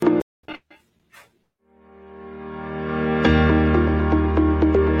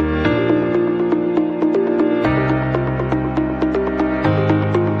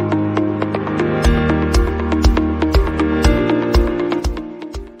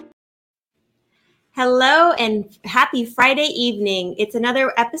Hello and happy Friday evening. It's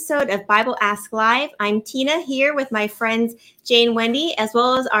another episode of Bible Ask Live. I'm Tina here with my friends Jane, Wendy, as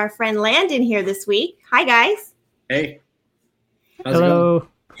well as our friend Landon here this week. Hi, guys. Hey. Hello.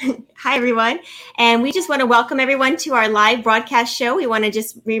 Hi, everyone. And we just want to welcome everyone to our live broadcast show. We want to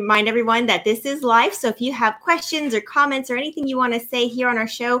just remind everyone that this is live. So if you have questions or comments or anything you want to say here on our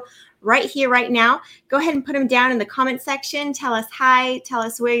show, right here, right now, go ahead and put them down in the comment section. Tell us hi, tell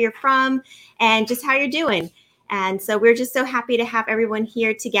us where you're from, and just how you're doing. And so we're just so happy to have everyone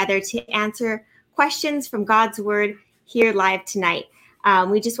here together to answer questions from God's Word here live tonight.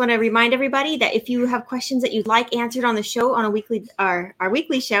 We just want to remind everybody that if you have questions that you'd like answered on the show on our weekly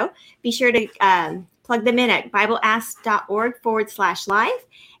show, be sure to plug them in at bibleask.org/live,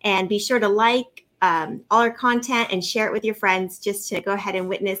 and be sure to like all our content and share it with your friends, just to go ahead and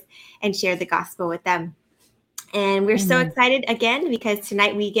witness and share the gospel with them. And we're so excited again because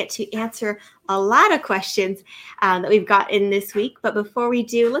tonight we get to answer a lot of questions that we've got in this week. But before we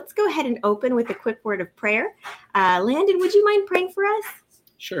do, let's go ahead and open with a quick word of prayer. Landon, would you mind praying for us?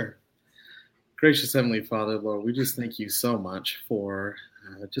 Sure. Gracious Heavenly Father, Lord, we just thank you so much for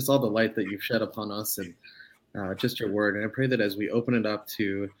just all the light that you've shed upon us and just your word. And I pray that as we open it up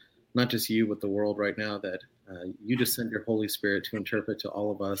to not just you, but the world right now, that you just send your Holy Spirit to interpret to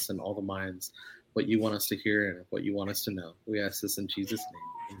all of us and all the minds what you want us to hear and what you want us to know. We ask this in Jesus'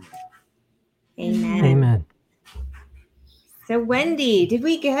 name. Amen. Amen. So, Wendy, did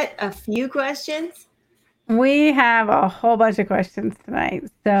we get a few questions? We have a whole bunch of questions tonight.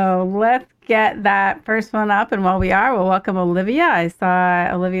 So let's get that first one up. And while we are, we'll welcome Olivia. I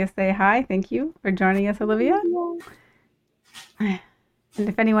saw Olivia say hi. Thank you for joining us, Olivia. And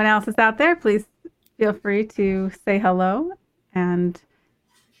if anyone else is out there, please feel free to say hello and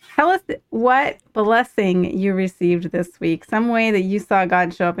tell us what blessing you received this week, some way that you saw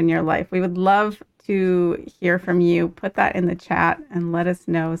God show up in your life. We would love to hear from you. Put that in the chat and let us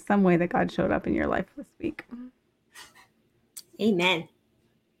know some way that God showed up in your life this week. Amen.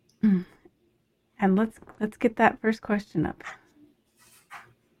 And let's get that first question up.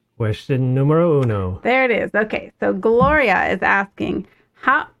 Question numero uno. There it is. Okay, so Gloria is asking,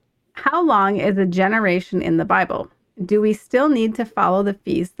 how long is a generation in the Bible? Do we still need to follow the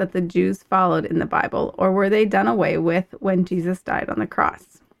feasts that the Jews followed in the Bible, or were they done away with when Jesus died on the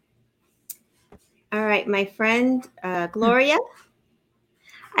cross? All right, my friend Gloria,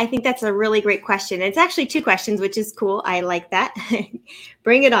 I think that's a really great question. It's actually two questions, which is cool. I like that.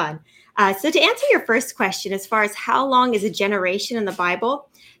 Bring it on. So to answer your first question, as far as how long is a generation in the Bible,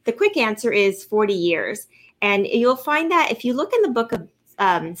 the quick answer is 40 years. And you'll find that if you look in the book of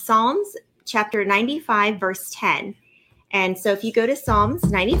Psalms, chapter 95, verse 10. And so if you go to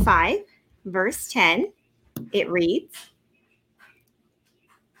Psalms 95, verse 10, it reads,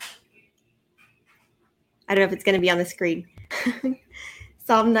 I don't know if it's going to be on the screen.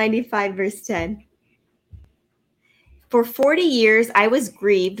 Psalm 95, verse 10. For 40 years I was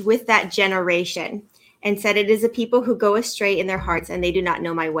grieved with that generation and said, it is a people who go astray in their hearts and they do not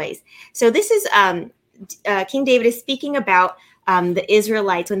know my ways. So this is King David is speaking about the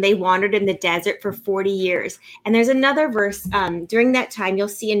Israelites when they wandered in the desert for 40 years. And there's another verse during that time, you'll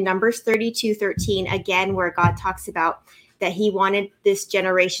see in Numbers 32:13, again, where God talks about that he wanted this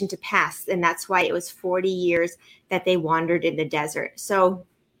generation to pass. And that's why it was 40 years that they wandered in the desert. So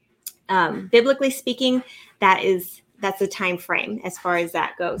biblically speaking, that's the time frame as far as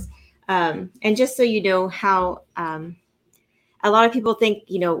that goes. And just so you know how a lot of people think,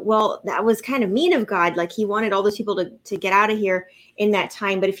 well, that was kind of mean of God. Like he wanted all those people to get out of here in that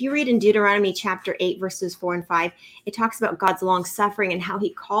time. But if you read in Deuteronomy chapter 8, verses 4 and 5, it talks about God's long suffering and how he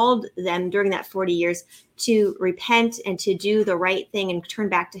called them during that 40 years to repent and to do the right thing and turn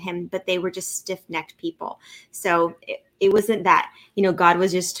back to him. But they were just stiff-necked people. So it wasn't that, God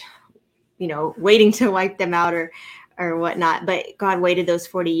was just, waiting to wipe them out or whatnot. But God waited those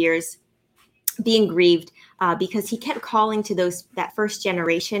 40 years being grieved because he kept calling to that first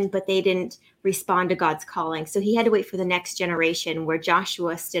generation, but they didn't respond to God's calling. So he had to wait for the next generation where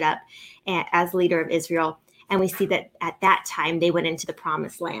Joshua stood up as leader of Israel. And we see that at that time, they went into the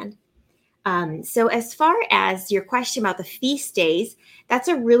promised land. So as far as your question about the feast days, that's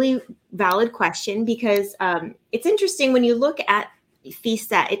a really valid question because it's interesting when you look at feasts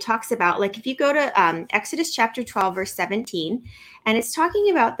that it talks about, like if you go to Exodus chapter 12, verse 17, and it's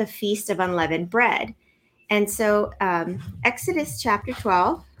talking about the Feast of Unleavened Bread. And so Exodus chapter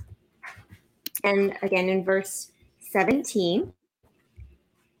 12, and again in verse 17,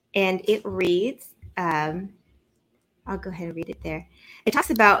 and it reads, I'll go ahead and read it there. It talks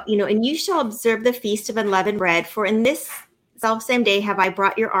about, and you shall observe the Feast of Unleavened Bread, for in this selfsame day have I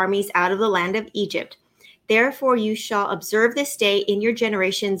brought your armies out of the land of Egypt. Therefore you shall observe this day in your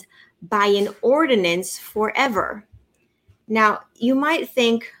generations by an ordinance forever. Now, you might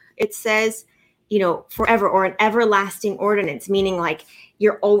think it says, forever, or an everlasting ordinance, meaning like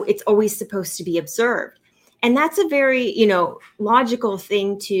it's always supposed to be observed. And that's a very, logical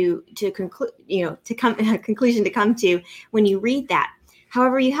thing to conclude, to come a conclusion to come to when you read that.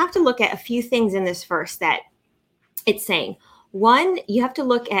 However, you have to look at a few things in this verse that it's saying. One, you have to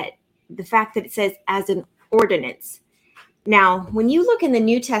look at the fact that it says as an ordinance. Now, when you look in the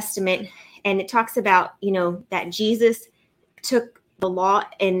New Testament and it talks about, that Jesus took the law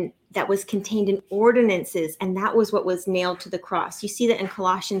and that was contained in ordinances, and that was what was nailed to the cross. You see that in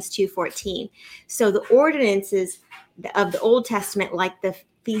Colossians 2:14. So the ordinances of the Old Testament, like the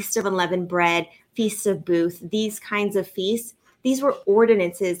Feast of Unleavened Bread, Feasts of Booths, these kinds of feasts, these were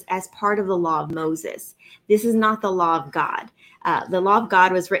ordinances as part of the law of Moses. This is not the law of God. The law of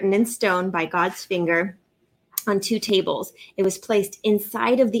God was written in stone by God's finger on 2 tables. It was placed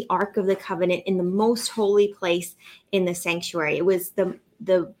inside of the Ark of the Covenant in the most holy place in the sanctuary. It was the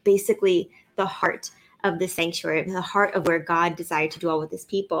basically the heart of the sanctuary, the heart of where God desired to dwell with his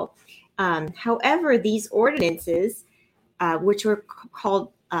people. However, these ordinances, which were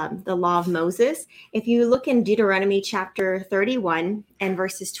called the law of Moses, if you look in Deuteronomy chapter 31 and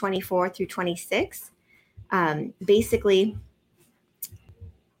verses 24 through 26, actually,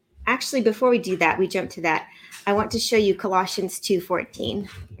 before we do that, we jump to that, I want to show you Colossians 2:14,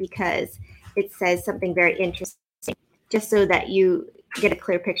 because it says something very interesting, just so that you get a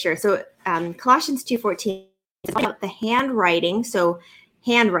clear picture. So Colossians 2:14 is about the handwriting. So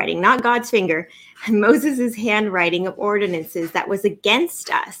handwriting, not God's finger, Moses' handwriting of ordinances that was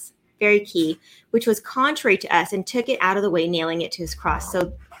against us, very key, which was contrary to us, and took it out of the way, nailing it to his cross.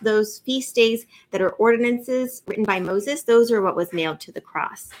 So those feast days that are ordinances written by Moses, those are what was nailed to the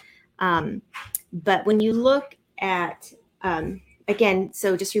cross. But when you look at, again,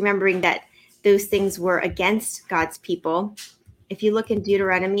 so just remembering that those things were against God's people. If you look in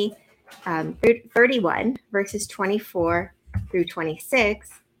Deuteronomy 31, verses 24 through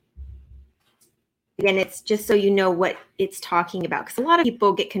 26, again, it's just so you know what it's talking about, because a lot of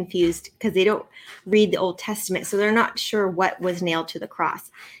people get confused because they don't read the Old Testament, so they're not sure what was nailed to the cross.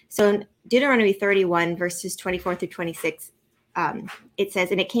 So in Deuteronomy 31, verses 24 through 26, it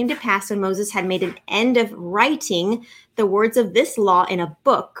says, "And it came to pass when Moses had made an end of writing the words of this law in a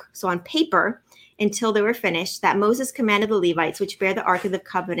book," so on paper, "until they were finished, that Moses commanded the Levites, which bear the Ark of the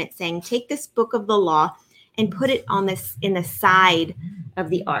Covenant, saying, Take this book of the law and put it in the side of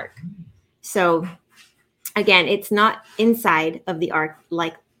the Ark." So again, it's not inside of the Ark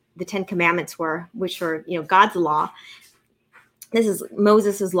like the 10 Commandments were, which were, God's law. This is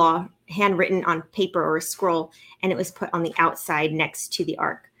Moses' law, handwritten on paper or a scroll, and it was put on the outside next to the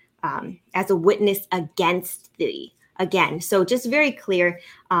Ark as a witness against thee. Again, so just very clear,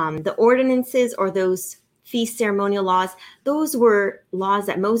 the ordinances or those feast ceremonial laws, those were laws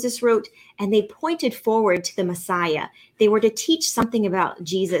that Moses wrote, and they pointed forward to the Messiah. They were to teach something about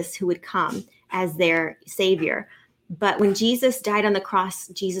Jesus who would come as their savior. But when Jesus died on the cross,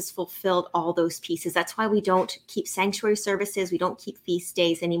 Jesus fulfilled all those pieces. That's why we don't keep sanctuary services. We don't keep feast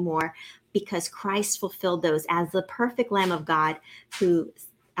days anymore, because Christ fulfilled those as the perfect Lamb of God who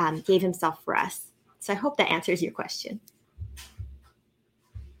gave himself for us. So I hope that answers your question.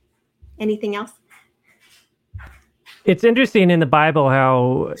 Anything else? It's interesting in the Bible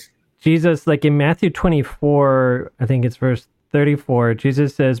how Jesus, like in Matthew 24, I think it's verse 34,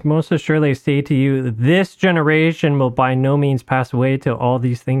 Jesus says, "Most assuredly I say to you, this generation will by no means pass away till all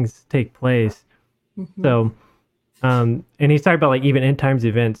these things take place." Mm-hmm. So, and he's talking about like even end times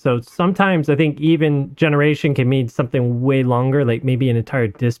events. So sometimes I think even generation can mean something way longer, like maybe an entire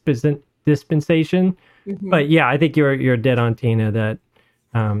dispensation. Mm-hmm. But yeah, I think you're dead on, Tina, that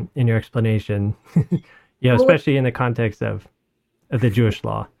in your explanation, especially in the context of the Jewish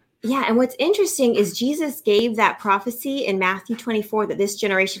law. Yeah, and what's interesting is Jesus gave that prophecy in Matthew 24 that this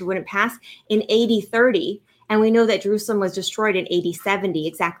generation wouldn't pass in AD 30, and we know that Jerusalem was destroyed in AD 70,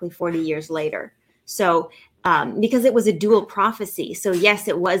 exactly 40 years later. So, because it was a dual prophecy. So yes,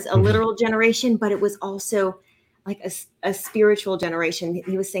 it was a literal generation, but it was also like a spiritual generation.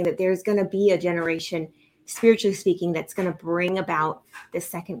 He was saying that there's going to be a generation, spiritually speaking, that's going to bring about the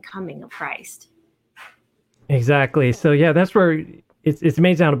second coming of Christ. Exactly. So yeah, that's where it's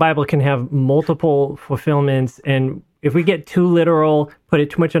amazing how the Bible can have multiple fulfillments. And if we get too literal, put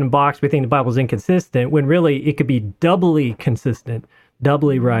it too much in a box, we think the Bible's inconsistent, when really it could be doubly consistent,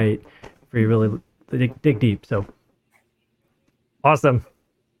 doubly right, if you really dig deep. So awesome.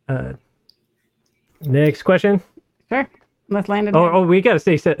 Next question. Sure. Unless Landon. Oh, we got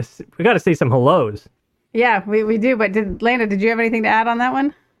to say some hellos. Yeah, we do. But Landon, did you have anything to add on that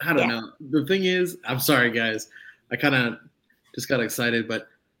one? I don't know. The thing is, I'm sorry, guys. I kind of just got excited, but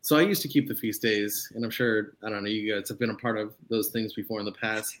so I used to keep the feast days, and I'm sure, I don't know, you guys have been a part of those things before in the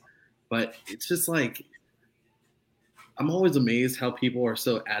past, but it's just like, I'm always amazed how people are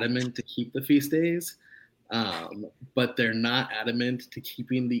so adamant to keep the feast days, but they're not adamant to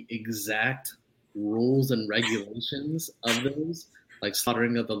keeping the exact rules and regulations of those, like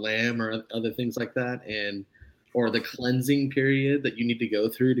slaughtering of the lamb or other things like that, or the cleansing period that you need to go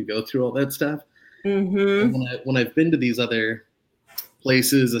through all that stuff. Mm-hmm. When I've been to these other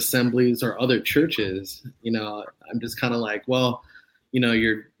places, assemblies, or other churches, I'm just kind of like, well,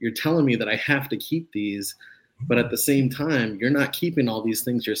 you're telling me that I have to keep these, but at the same time, you're not keeping all these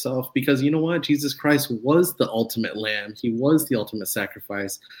things yourself, because you know what? Jesus Christ was the ultimate lamb. He was the ultimate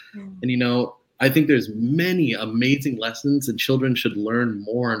sacrifice. And, I think there's many amazing lessons, and children should learn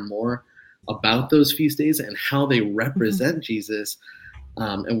more and more about those feast days and how they represent Jesus.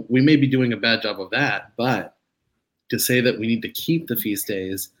 And we may be doing a bad job of that, but to say that we need to keep the feast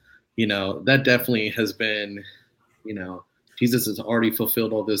days, that definitely has been, Jesus has already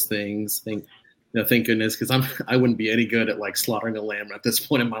fulfilled all those things. Thank goodness, because I wouldn't be any good at like slaughtering a lamb at this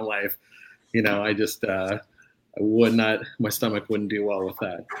point in my life. I just I would not. My stomach wouldn't do well with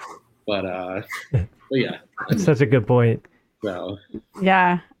that. But yeah, that's such a good point. So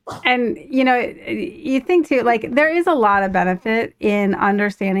yeah. And, you think too, like there is a lot of benefit in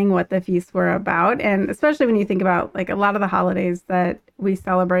understanding what the feasts were about. And especially when you think about like a lot of the holidays that we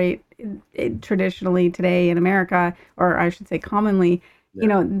celebrate traditionally today in America, or I should say commonly,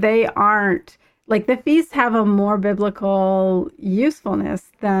 they aren't like, the feasts have a more biblical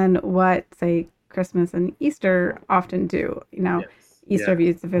usefulness than what, say, Christmas and Easter often do. Yes. Easter,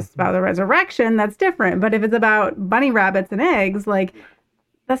 if it's about the resurrection, that's different. But if it's about bunny rabbits and eggs, like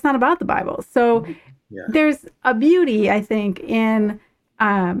that's not about the Bible. So there's a beauty, I think, in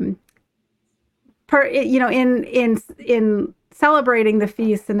in celebrating the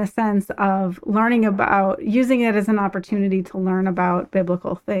feast in a sense of learning about, using it as an opportunity to learn about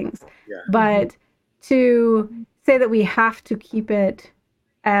biblical things. Yeah. But to say that we have to keep it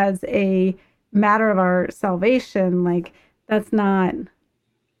as a matter of our salvation, like that's not,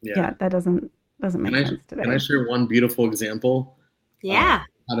 that doesn't make sense today. Can I share one beautiful example? Yeah.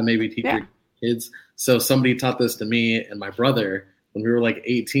 How to maybe teach your kids. So somebody taught this to me and my brother when we were like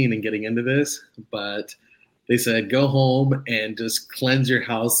 18 and getting into this, but they said, go home and just cleanse your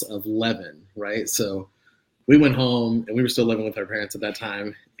house of leaven, right? So we went home, and we were still living with our parents at that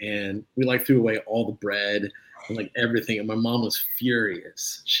time, and we like threw away all the bread and like everything. And my mom was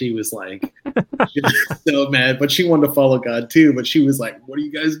furious. She was like, she was so mad, but she wanted to follow God too. But she was like, what are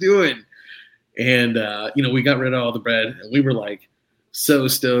you guys doing? And, we got rid of all the bread, and we were like so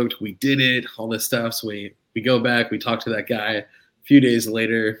stoked. We did it, all this stuff. So we go back, we talk to that guy. A few days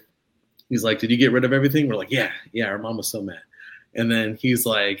later, he's like, did you get rid of everything? We're like, yeah, our mom was so mad. And then he's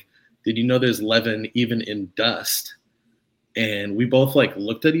like, did you know there's leaven even in dust? And we both like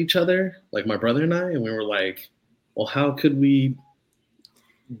looked at each other, like my brother and I, and we were like, well, how could we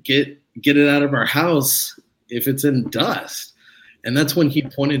get it out of our house if it's in dust? And that's when he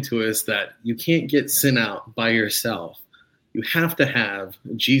pointed to us that you can't get sin out by yourself. You have to have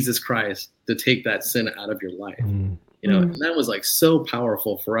Jesus Christ to take that sin out of your life. And that was like so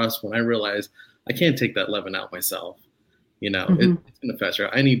powerful for us when I realized I can't take that leaven out myself. It's going to fester.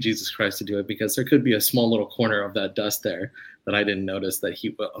 I need Jesus Christ to do it, because there could be a small little corner of that dust there that I didn't notice that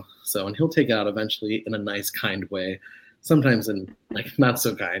he will. So, and he'll take it out eventually in a nice, kind way. Sometimes in like not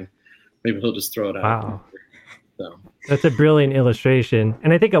so kind. Maybe he'll just throw it out. Wow. So that's a brilliant illustration.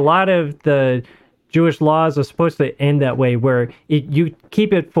 And I think a lot of the Jewish laws are supposed to end that way, where you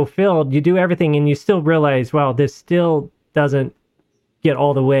keep it fulfilled, you do everything, and you still realize, wow, this still doesn't get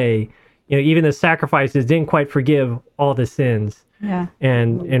all the way. Even the sacrifices didn't quite forgive all the sins. Yeah.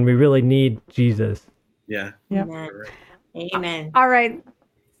 And we really need Jesus. Yeah. Yep. Amen. All right.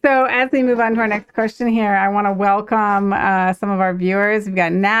 So as we move on to our next question here, I want to welcome some of our viewers. We've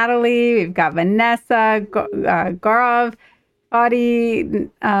got Natalie, we've got Vanessa, Gaurav, Adi,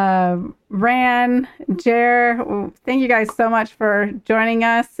 Ran, Jer. Thank you guys so much for joining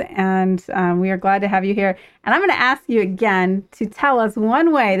us, and we are glad to have you here. And I'm going to ask you again to tell us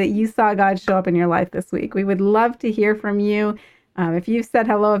one way that you saw God show up in your life this week. We would love to hear from you. If you've said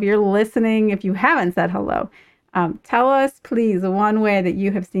hello, if you're listening, if you haven't said hello, tell us, please, one way that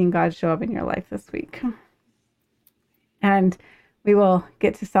you have seen God show up in your life this week. And we will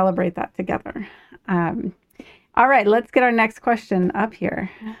get to celebrate that together. All right, let's get our next question up here.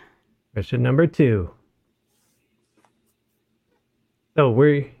 Question number 2. So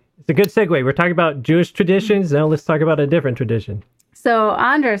it's a good segue. We're talking about Jewish traditions. Now let's talk about a different tradition. So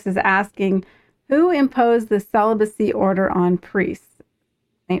Andres is asking, who imposed the celibacy order on priests?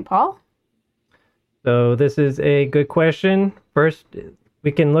 St. Paul? So this is a good question. First,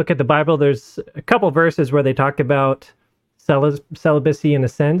 we can look at the Bible. There's a couple verses where they talk about celibacy in a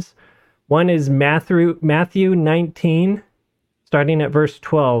sense. One is Matthew 19, starting at verse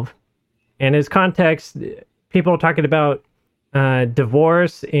 12. And as context, people are talking about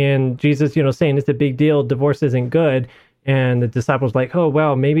divorce, and Jesus, saying it's a big deal. Divorce isn't good. And the disciples like, oh,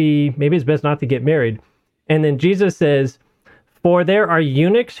 well, maybe it's best not to get married. And then Jesus says, for there are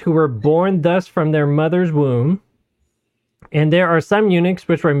eunuchs who were born thus from their mother's womb, and there are some eunuchs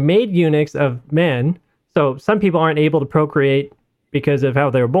which were made eunuchs of men. So some people aren't able to procreate because of how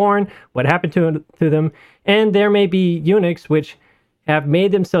they were born, what happened to them. And there may be eunuchs which have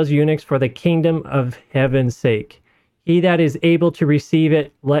made themselves eunuchs for the kingdom of heaven's sake. He that is able to receive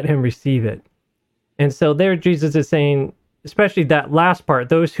it, let him receive it. And so there Jesus is saying, especially that last part,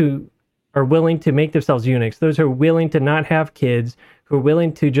 those who are willing to make themselves eunuchs, those who are willing to not have kids, who are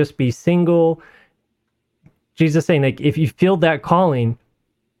willing to just be single. Jesus saying, like, if you feel that calling,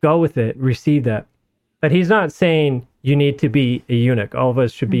 go with it, receive that. But he's not saying you need to be a eunuch. All of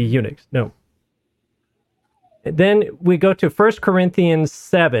us should be eunuchs. No. Then we go to 1 Corinthians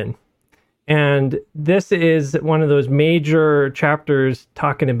 7. And this is one of those major chapters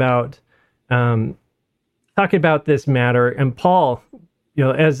talking about this matter. And Paul,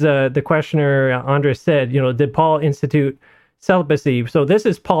 as the questioner Andres said, did Paul institute celibacy? So this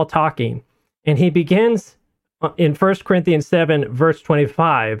is Paul talking, and he begins in 1 Corinthians 7, verse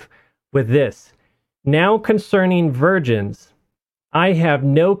 25, with this: now concerning virgins, I have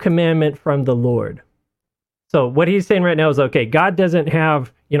no commandment from the Lord. So what he's saying right now is, okay, God doesn't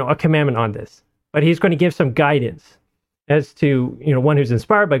have, a commandment on this, but he's going to give some guidance as to, one who's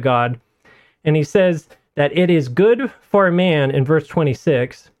inspired by God. And he says that it is good for a man, in verse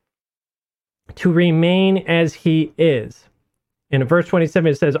 26, to remain as he is. And in verse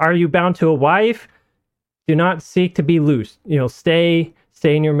 27, it says, are you bound to a wife? Do not seek to be loose. Stay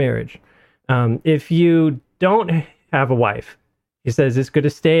in your marriage. If you don't have a wife, he says it's good to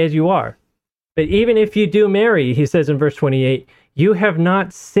stay as you are. But even if you do marry, he says in verse 28, you have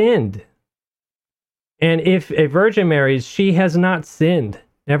not sinned. And if a virgin marries, she has not sinned.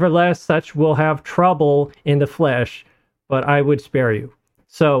 Nevertheless, such will have trouble in the flesh, but I would spare you.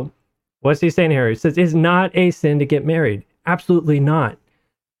 So what's he saying here? He says it's not a sin to get married. Absolutely not.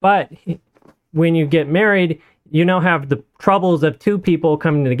 But when you get married, you now have the troubles of two people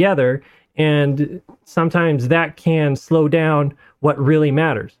coming together, and sometimes that can slow down what really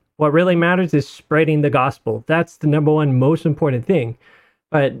matters. What really matters is spreading the gospel. That's the number one most important thing.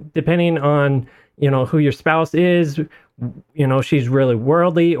 But depending on, who your spouse is, she's really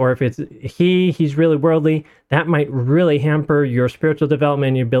worldly, or if it's he's really worldly, that might really hamper your spiritual development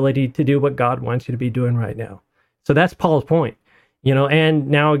and your ability to do what God wants you to be doing right now. So that's Paul's point, and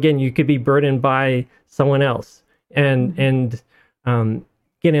now again, you could be burdened by someone else and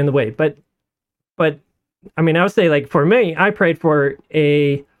get in the way. But I mean, I would say, like, for me, I prayed for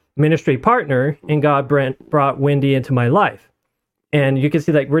a ministry partner, and God brought Wendy into my life. And you can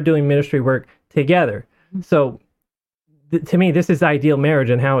see, like, we're doing ministry work together. So to me, this is the ideal marriage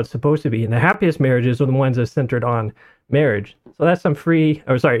and how it's supposed to be. And the happiest marriages are the ones that are centered on marriage. So that's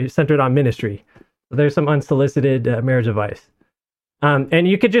centered on ministry. So there's some unsolicited marriage advice. And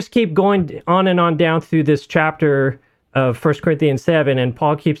you could just keep going on and on down through this chapter of 1 Corinthians 7, and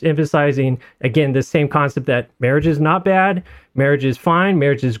Paul keeps emphasizing, again, the same concept that marriage is not bad, marriage is fine,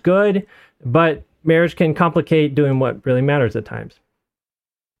 marriage is good, but marriage can complicate doing what really matters at times.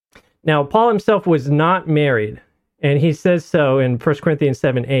 Now, Paul himself was not married, and he says so in 1 Corinthians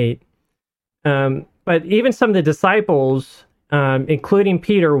 7:8. But even some of the disciples, including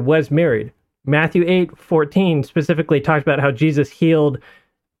Peter, was married. Matthew 8:14 specifically talks about how Jesus healed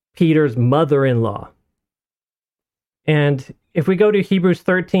Peter's mother-in-law. And if we go to Hebrews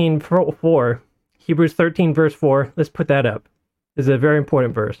 13:4, Hebrews 13 verse 4, let's put that up. This is a very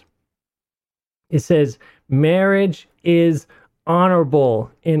important verse. It says, marriage is honorable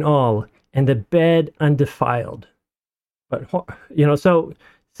in all, and the bed undefiled. But, so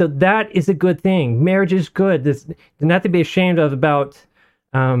that is a good thing. Marriage is good. There's not to be ashamed of about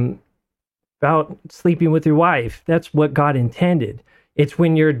sleeping with your wife. That's what God intended. It's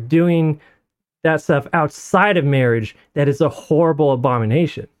when you're doing that stuff outside of marriage that is a horrible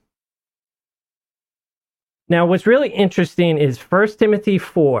abomination. Now, what's really interesting is 1 Timothy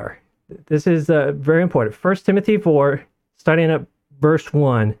 4. This is very important. 1 Timothy 4, starting at verse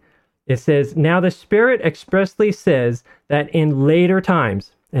 1, It says, "Now the Spirit expressly says that in later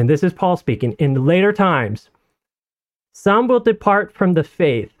times," and this is Paul speaking, "in later times, some will depart from the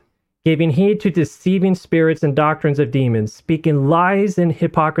faith, giving heed to deceiving spirits and doctrines of demons, speaking lies and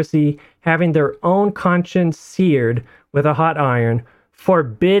hypocrisy, having their own conscience seared with a hot iron,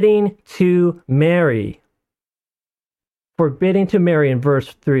 forbidding to marry." Forbidding to marry in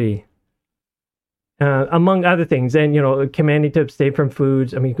verse 3. Among other things, and, commanding to abstain from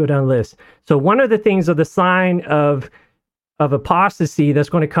foods. I mean, go down the list. So one of the things of the sign of apostasy that's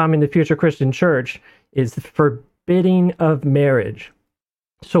going to come in the future Christian church is the forbidding of marriage.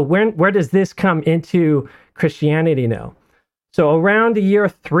 So where does this come into Christianity now? So around the year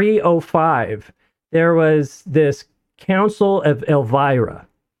 305, there was this Council of Elvira.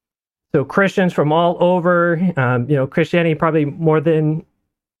 So Christians from all over, Christianity probably more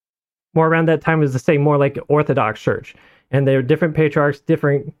around that time was the same, more like Orthodox Church. And there are different patriarchs,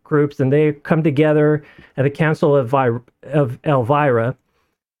 different groups, and they come together at the Council of Elvira.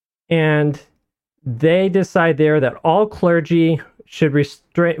 And they decide there that all clergy should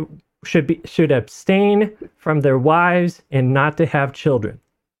abstain from their wives and not to have children.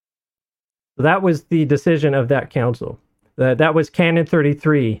 So that was the decision of that council. That was Canon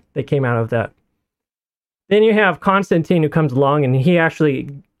 33 that came out of that. Then you have Constantine, who comes along, and he actually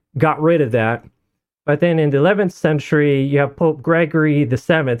got rid of that. But then in the 11th century, you have Pope Gregory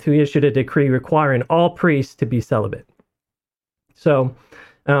VII, who issued a decree requiring all priests to be celibate. So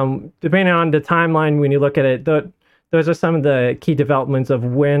depending on the timeline, when you look at it, those are some of the key developments of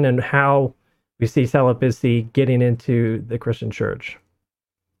when and how we see celibacy getting into the Christian church.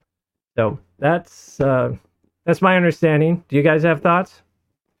 So that's my understanding. Do you guys have thoughts?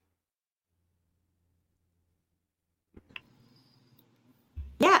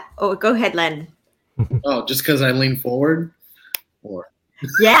 Yeah. Oh, go ahead, Len. Oh, just because I lean forward? Or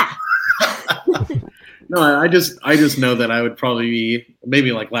Yeah. No, I just know that I would probably be,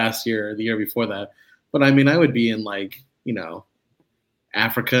 maybe like last year or the year before that. But I mean, I would be in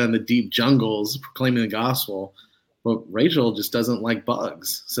Africa in the deep jungles proclaiming the gospel. But Rachel just doesn't like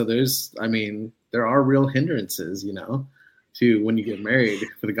bugs. So there are real hindrances, to when you get married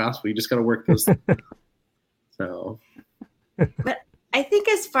for the gospel. You just got to work those things. So. But I think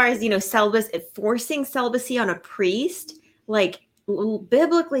as far as, celibacy, forcing celibacy on a priest,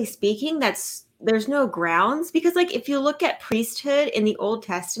 biblically speaking, there's no grounds, because if you look at priesthood in the Old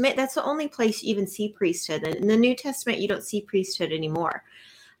Testament, that's the only place you even see priesthood. In the New Testament, you don't see priesthood anymore.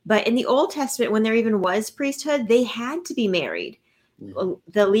 But in the Old Testament, when there even was priesthood, they had to be married.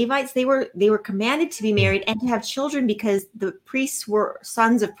 The Levites, they were commanded to be married and to have children, because the priests were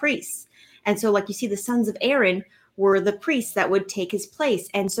sons of priests. And so you see, the sons of Aaron were the priests that would take his place.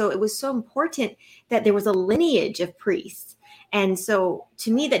 And so it was so important that there was a lineage of priests. And so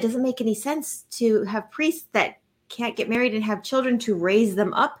to me, that doesn't make any sense to have priests that can't get married and have children, to raise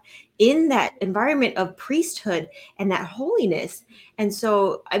them up in that environment of priesthood and that holiness. And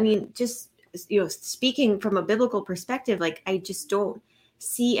so, just, speaking from a biblical perspective, I just don't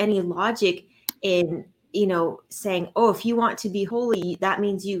see any logic in, saying, oh, if you want to be holy, that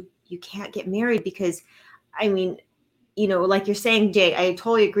means you can't get married. Because like you're saying, Jay, I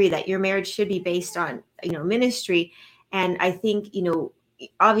totally agree that your marriage should be based on, ministry. And I think,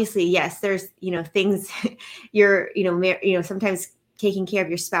 obviously, yes, there's, things you're, sometimes taking care of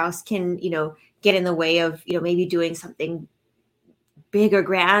your spouse can, get in the way of, maybe doing something big or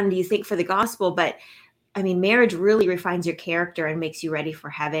grand, you think, for the gospel. But marriage really refines your character and makes you ready for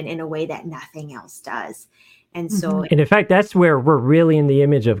heaven in a way that nothing else does. And so, and in fact, that's where we're really in the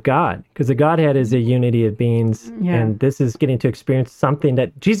image of God, because the Godhead is a unity of beings. Yeah. And this is getting to experience something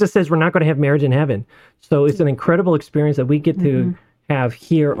that Jesus says we're not going to have marriage in heaven. So it's an incredible experience that we get to have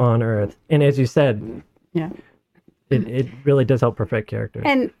here on earth. And as you said, it really does help perfect character.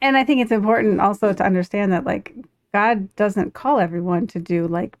 And I think it's important also to understand that God doesn't call everyone to do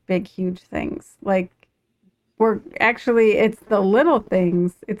big, huge things. We're actually, it's the little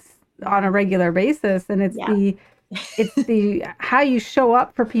things. It's on a regular basis, and it's the how you show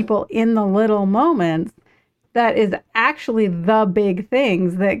up for people in the little moments that is actually the big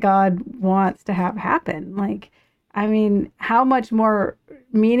things that God wants to have happen. How much more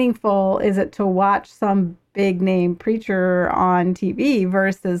meaningful is it to watch some big name preacher on TV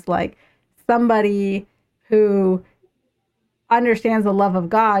versus somebody who understands the love of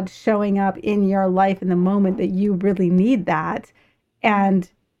God showing up in your life in the moment that you really need that, and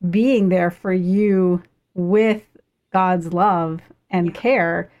being there for you with God's love and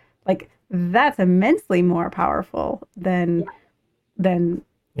care? That's immensely more powerful than And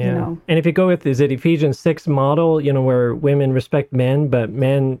if you go with, is it Ephesians 6 model, where women respect men, but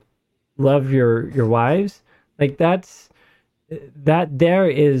men love your wives, like that there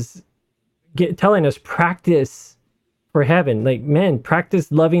is telling us practice for heaven. Like, men,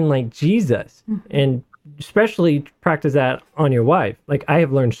 practice loving like Jesus, and especially practice that on your wife. Like, I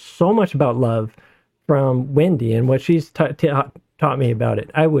have learned so much about love from Wendy and what she's taught me about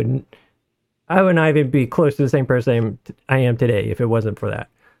it. I would not even be close to the same person I am today if it wasn't for that.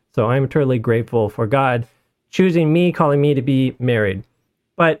 So I'm totally grateful for God choosing me, calling me to be married.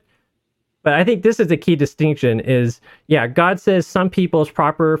 But I think this is the key distinction is, yeah, God says some people it's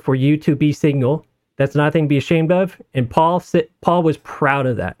proper for you to be single. That's nothing to be ashamed of. And Paul was proud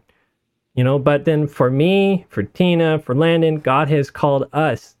of that, but then for me, for Tina, for Landon, God has called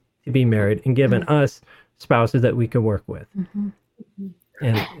us to be married and given us spouses that we can work with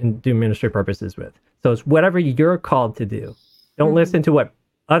and do ministry purposes with. So it's whatever you're called to do. Don't listen to what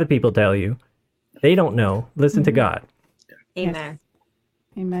other people tell you. They don't know. Listen to God. Amen.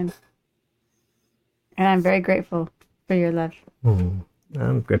 Amen. And I'm very grateful for your love.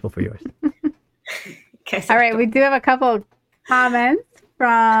 I'm grateful for yours. All right, we do have a couple comments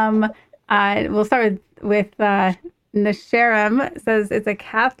from, we'll start with Nesharim. It says it's a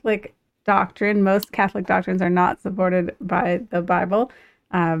Catholic doctrine. Most Catholic doctrines are not supported by the Bible.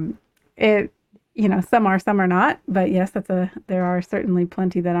 Some are, some are not. But yes, there are certainly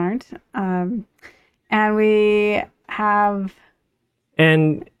plenty that aren't. And we have...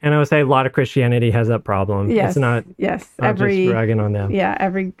 And I would say a lot of Christianity has that problem. Yes, it's not. Yes, just bragging on them. Yeah,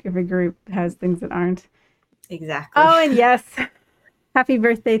 every group has things that aren't. Exactly. Oh, and yes, happy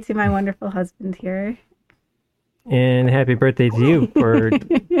birthday to my wonderful husband here. And happy birthday to you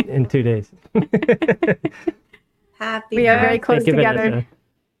in 2 days. Happy. We are very close together.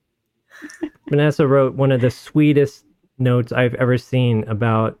 Vanessa wrote one of the sweetest notes I've ever seen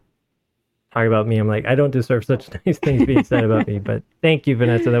about talking about me. I'm like, I don't deserve such nice things being said about me, but thank you,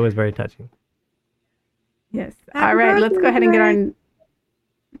 Vanessa. That was very touching. Yes. All right, let's go ahead and get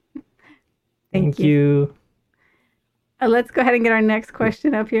our... Thank you. Let's go ahead and get our next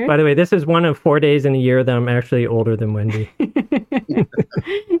question up here. By the way, this is one of 4 days in a year that I'm actually older than Wendy.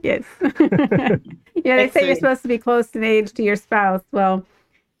 Yes. They say you're supposed to be close in age to your spouse. Well,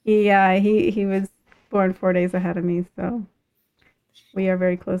 he was born 4 days ahead of me, so we are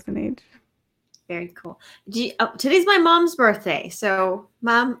very close in age. Very cool. Today's my mom's birthday. So,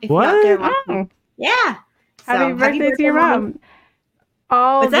 Mom, if what? you're out there, oh. Yeah. Happy birthday to your mom.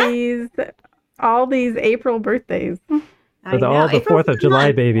 All these April birthdays. With all the 4th of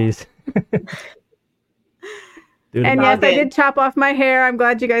July babies. And yes, I did chop off my hair. I'm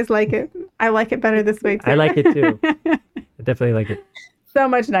glad you guys like it. I like it better this way too. I like it too. I definitely like it. So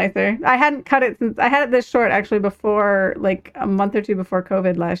much nicer. I hadn't cut it since I had it this short actually before, like a month or two before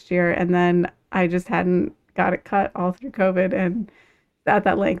COVID last year, and then I just hadn't got it cut all through COVID, and at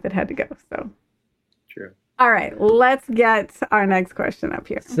that length it had to go. So true. All right, let's get our next question up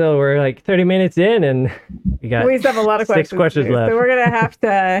here. So we're like 30 minutes in, and we still have a lot of 6 questions left. So we're gonna have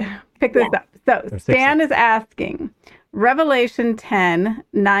to pick this up. So Stan is asking, Revelation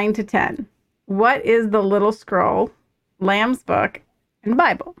 10:9-10. What is the little scroll, Lamb's Book, and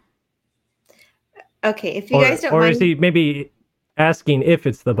Bible? Okay, if you guys don't mind. Or is he maybe asking if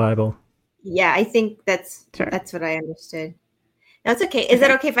it's the Bible? Yeah, I think that's what I understood. No, it's okay. Is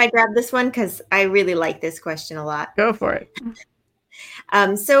that okay if I grab this one? Because I really like this question a lot. Go for it.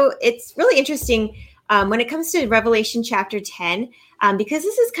 So it's really interesting when it comes to Revelation chapter 10, because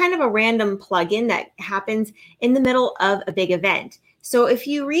this is kind of a random plug-in that happens in the middle of a big event. So if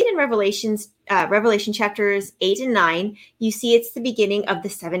you read in Revelation chapters 8 and 9, you see it's the beginning of the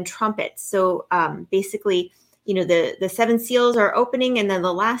 7 trumpets. So basically, the 7 seals are opening, and then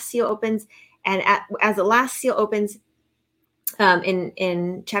the last seal opens. And as the last seal opens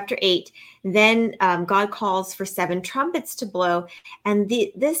in chapter 8, then God calls for 7 trumpets to blow. And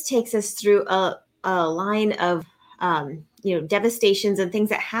this takes us through a line of devastations and things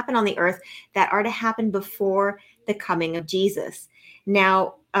that happen on the earth that are to happen before the coming of Jesus.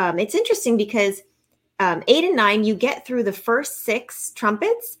 Now, it's interesting because 8 and 9, you get through the first 6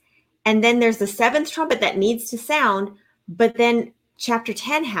 trumpets, and then there's the 7th trumpet that needs to sound, but then chapter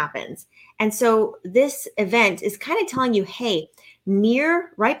 10 happens. And so this event is kind of telling you, hey,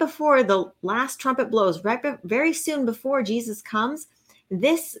 right before the last trumpet blows, very soon before Jesus comes,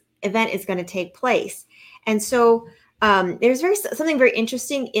 this event is going to take place. And so there's something very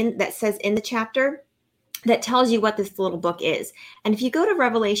interesting that says in the chapter that tells you what this little book is. And if you go to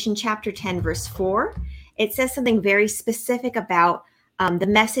Revelation chapter 10, verse 4, it says something very specific about the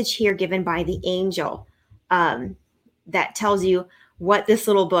message here given by the angel that tells you what this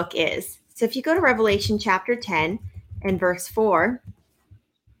little book is. So if you go to Revelation chapter 10 and verse 4,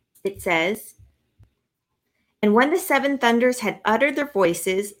 it says, "And when the seven thunders had uttered their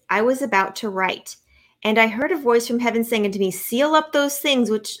voices, I was about to write. And I heard a voice from heaven saying unto me, Seal up those things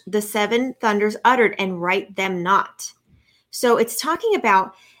which the seven thunders uttered, and write them not." So it's talking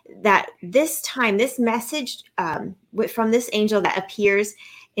about that this time, this message from this angel that appears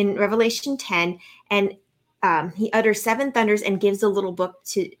in Revelation 10, and he utters seven thunders and gives a little book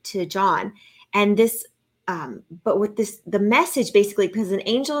to John. And this, but with this, the message basically, because an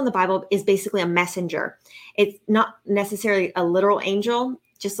angel in the Bible is basically a messenger. It's not necessarily a literal angel,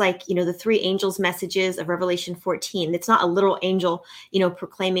 just like, the three angels' messages of Revelation 14. It's not a literal angel,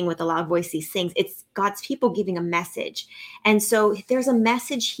 proclaiming with a loud voice these things. It's God's people giving a message. And so there's a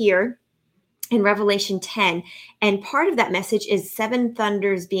message here in Revelation 10, and part of that message is seven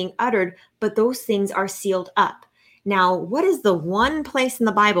thunders being uttered, but those things are sealed up. Now, what is the one place in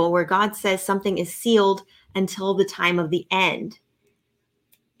the Bible where God says something is sealed until the time of the end?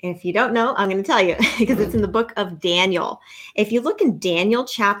 If you don't know, I'm going to tell you, because it's in the book of Daniel. If you look in Daniel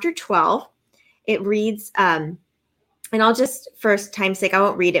chapter 12, it reads, and I'll just, for time's sake, I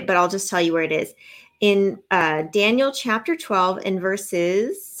won't read it, but I'll just tell you where it is. In Daniel chapter 12 and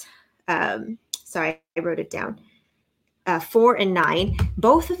verses, sorry, I wrote it down, 4 and 9,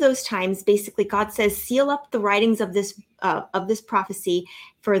 both of those times, basically, God says, seal up the writings of this prophecy,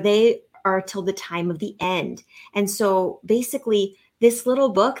 for they are till the time of the end. And so basically, this little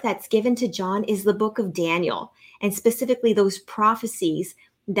book that's given to John is the book of Daniel, and specifically those prophecies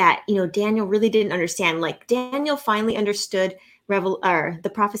that, Daniel really didn't understand. Like Daniel finally understood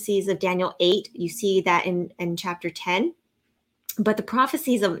the prophecies of Daniel 8. You see that in chapter 10. But the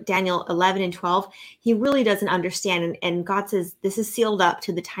prophecies of Daniel 11 and 12, he really doesn't understand. And God says this is sealed up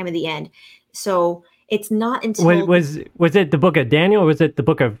to the time of the end. So it's not until... Was it the book of Daniel, or was it the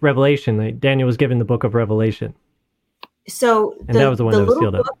book of Revelation? Like Daniel was given the book of Revelation. So that was the one that was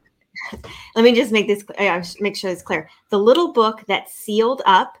sealed up. Let me just make sure it's clear. The little book that's sealed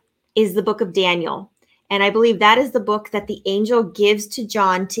up is the book of Daniel. And I believe that is the book that the angel gives to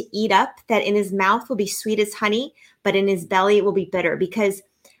John to eat up, that in his mouth will be sweet as honey, but in his belly it will be bitter, because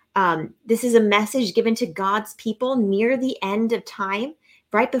this is a message given to God's people near the end of time,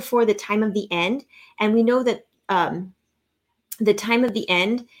 right before the time of the end. And we know that the time of the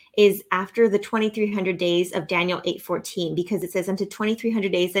end is after the 2300 days of Daniel 8:14, because it says, unto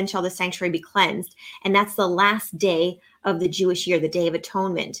 2300 days, then shall the sanctuary be cleansed. And that's the last day of the Jewish year, the Day of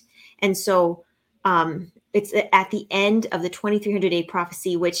Atonement. And so it's at the end of the 2300 day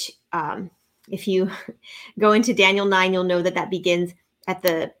prophecy, which if you go into Daniel 9, you'll know that begins at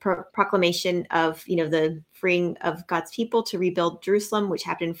the proclamation of, the freeing of God's people to rebuild Jerusalem, which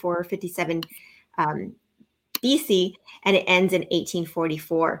happened in 457 BC, and it ends in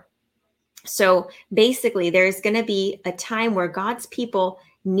 1844. So basically, there's going to be a time where God's people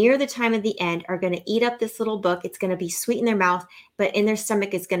near the time of the end are going to eat up this little book. It's going to be sweet in their mouth, but in their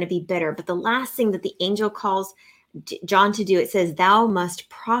stomach is going to be bitter. But the last thing that the angel calls John to do, it says, thou must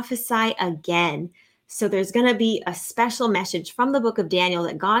prophesy again. So there's going to be a special message from the book of Daniel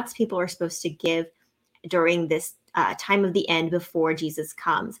that God's people are supposed to give during this time of the end before Jesus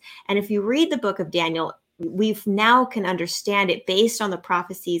comes. And if you read the book of Daniel, we've now can understand it based on the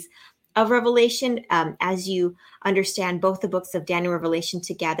prophecies of Revelation, as you understand both the books of Daniel and Revelation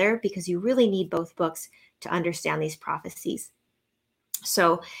together, because you really need both books to understand these prophecies.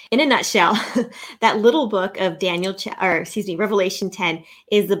 So in a nutshell, that little book of Revelation 10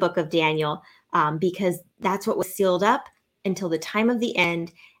 is the book of Daniel, because that's what was sealed up until the time of the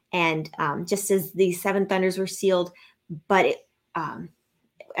end. And just as the seven thunders were sealed, but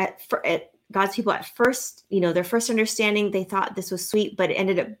God's people at first, their first understanding, they thought this was sweet, but it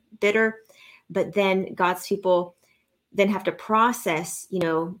ended up bitter. But then God's people then have to process,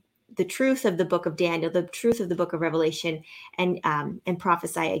 the truth of the book of Daniel, the truth of the book of Revelation, and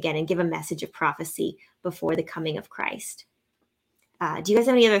prophesy again and give a message of prophecy before the coming of Christ. Do you guys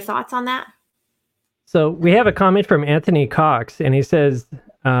have any other thoughts on that? So we have a comment from Anthony Cox, and he says,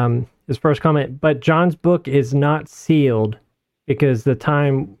 his first comment, but John's book is not sealed because the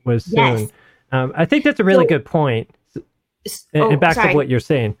time was soon. Yes. I think that's a really good point. And back to what you're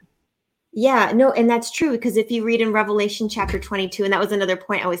saying. Yeah, no, and that's true, because if you read in Revelation chapter 22, and that was another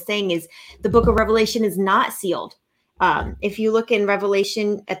point I was saying, is the book of Revelation is not sealed. If you look in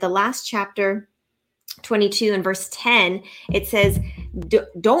Revelation at the last chapter, 22 and verse 10, it says,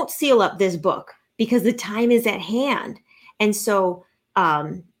 don't seal up this book because the time is at hand. And so,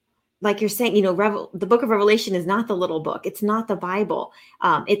 like you're saying, the book of Revelation is not the little book. It's not the Bible.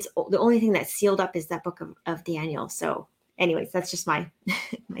 It's the only thing that's sealed up is that book of Daniel. So anyways, that's just my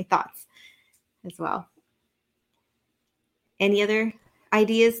thoughts as well. Any other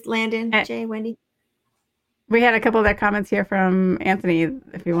ideas, Landon, Jay, Wendy? We had a couple of other comments here from Anthony,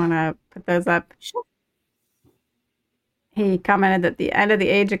 if you want to put those up. Sure. He commented that the end of the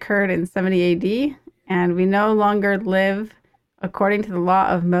age occurred in 70 AD, and we no longer live according to the law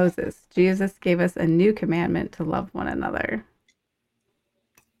of Moses. Jesus gave us a new commandment to love one another.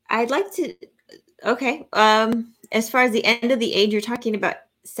 I'd like to, okay. As far as the end of the age, you're talking about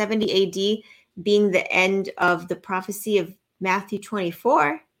 70 AD being the end of the prophecy of Matthew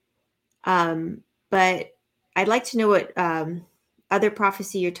 24. But I'd like to know what other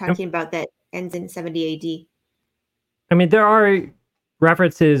prophecy you're talking about that ends in 70 AD. I mean, there are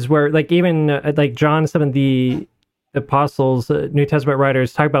references where, like, even like John, some of the apostles, New Testament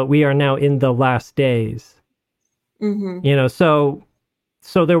writers talk about we are now in the last days. Mm-hmm. You know, so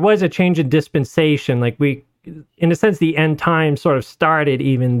there was a change in dispensation. Like we, in a sense, the end time sort of started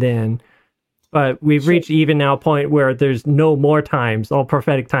even then, but we've reached even now a point where there's no more times. All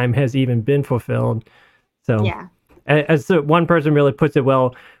prophetic time has even been fulfilled. So, yeah, as one person really puts it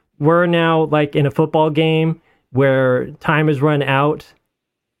well, we're now like in a football game where time has run out,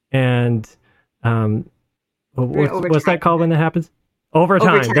 and what's that called when that happens?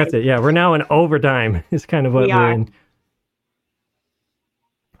 Overtime. That's it. Yeah, we're now in overtime. Is kind of what we're in.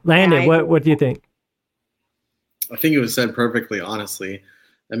 Landon, what do you think? I think it was said perfectly, honestly.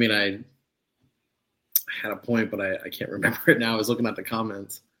 I mean, I had a point, but I can't remember it now. I was looking at the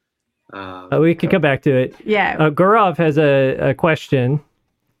comments. We can come back to it. Yeah. Gaurav has a question.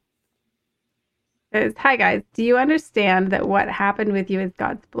 Hi, guys. Do you understand that what happened with you is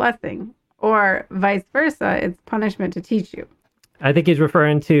God's blessing? Or vice versa, it's punishment to teach you? I think he's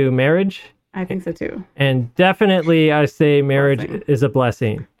referring to marriage. I think so, too. And definitely, I say marriage is a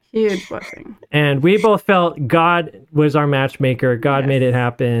blessing. Huge blessing. And we both felt God was our matchmaker. God made it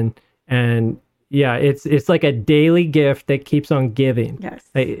happen. And yeah, it's like a daily gift that keeps on giving. Yes.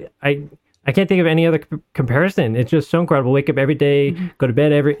 I can't think of any other comparison. It's just so incredible. Wake up every day, go to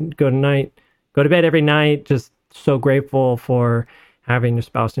bed every night. Just so grateful for having your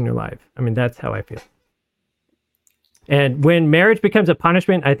spouse in your life. I mean, that's how I feel. And when marriage becomes a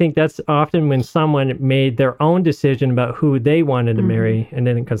punishment, I think that's often when someone made their own decision about who they wanted to marry and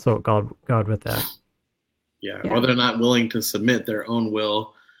didn't consult God with that. Yeah, or they're not willing to submit their own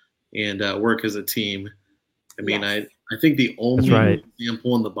will and work as a team. I mean, I think the only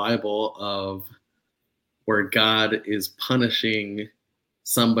example in the Bible of where God is punishing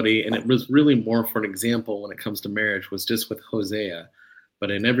somebody, and it was really more for an example when it comes to marriage, was just with Hosea.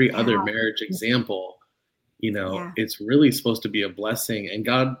 But in every other marriage example, you know, it's really supposed to be a blessing. And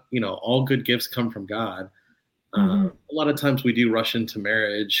God, you know, all good gifts come from God. A lot of times we do rush into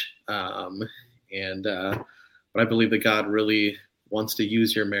marriage, but I believe that God really wants to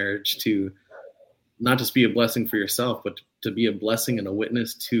use your marriage to not just be a blessing for yourself, but to be a blessing and a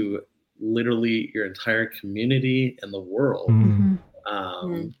witness to literally your entire community and the world.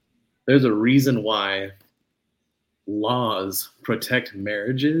 There's a reason why laws protect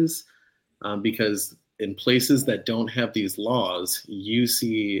marriages, because in places that don't have these laws, you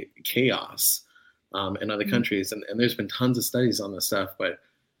see chaos in other countries. And there's been tons of studies on this stuff, but,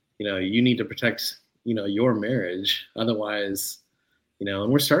 you know, you need to protect, you know, your marriage. Otherwise, you know,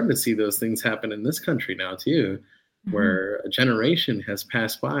 and we're starting to see those things happen in this country now too, where a generation has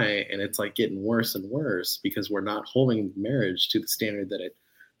passed by and it's like getting worse and worse because we're not holding marriage to the standard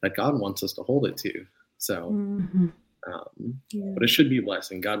that God wants us to hold it to. So, but it should be a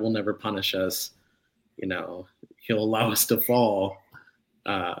blessing. God will never punish us. You know, he'll allow us to fall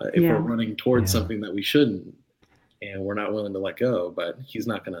if we're running towards something that we shouldn't, and we're not willing to let go, but he's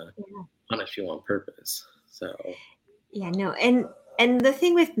not going to punish you on purpose. So, And the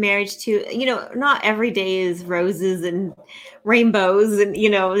thing with marriage too, you know, not every day is roses and rainbows, and, you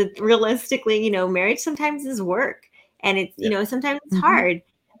know, realistically, you know, marriage sometimes is work, and it's, you know, sometimes it's hard,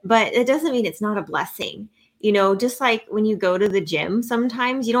 but it doesn't mean it's not a blessing. You know, just like when you go to the gym,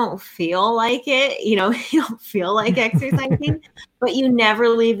 sometimes you don't feel like it, you know, you don't feel like exercising, but you never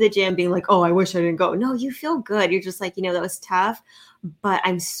leave the gym being like, oh, I wish I didn't go. No, you feel good. You're just like, you know, that was tough, but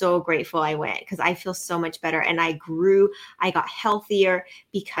I'm so grateful I went because I feel so much better and I grew, I got healthier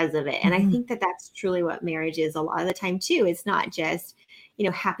because of it. And I think that that's truly what marriage is a lot of the time too. It's not just, you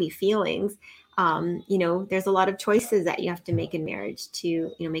know, happy feelings. You know, there's a lot of choices that you have to make in marriage to,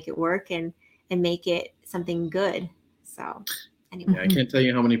 you know, make it work and make it something good. So anyway. I can't tell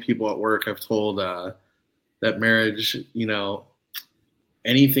you how many people at work I've told that marriage, you know,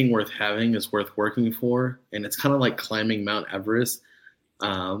 anything worth having is worth working for. And it's kind of like climbing Mount Everest.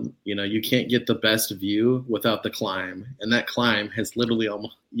 You can't get the best view without the climb, and that climb has literally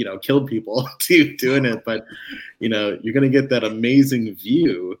almost, killed people doing it. But, you're going to get that amazing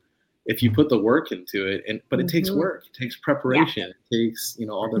view if you put the work into it. But it takes work, it takes preparation, it takes,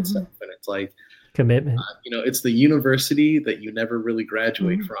 all that stuff. And it's like commitment. It's the university that you never really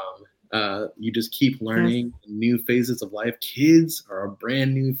graduate from. You just keep learning new phases of life. Kids are a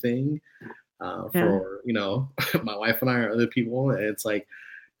brand new thing. For my wife and I or other people, it's like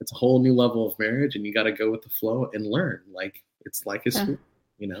it's a whole new level of marriage, and you got to go with the flow and learn. Like it's like a school,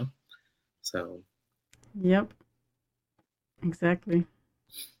 So. Yep. Exactly.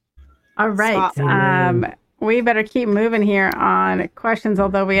 All right. We better keep moving here on questions.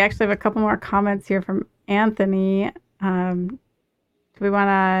 Although we actually have a couple more comments here from Anthony. Do we want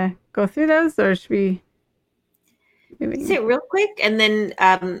to go through those, or should we? Say it real quick, and then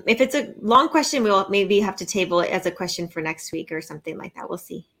if it's a long question, we'll maybe have to table it as a question for next week or something like that. We'll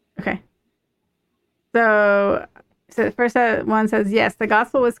see. Okay. So the first one says, yes, the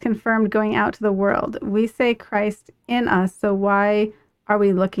gospel was confirmed going out to the world. We say Christ in us, so why are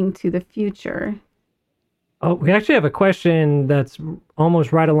we looking to the future? Oh, we actually have a question that's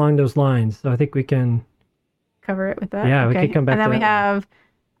almost right along those lines, so I think we can cover it with that. Yeah, we can come back to that. And then we have...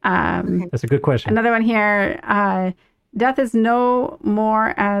 that's a good question. Another one here. Death is no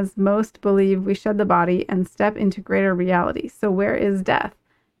more as most believe. We shed the body and step into greater reality. So where is death?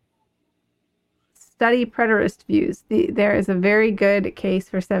 Study preterist views. There is a very good case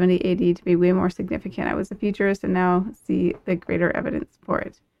for 70 AD to be way more significant. I was a futurist and now see the greater evidence for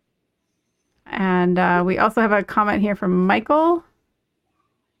it. And we also have a comment here from Michael.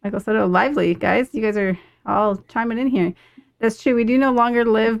 Michael Soto, lively, guys. You guys are all chiming in here. That's true. We do no longer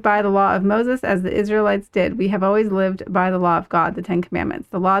live by the law of Moses as the Israelites did. We have always lived by the law of God, the Ten Commandments,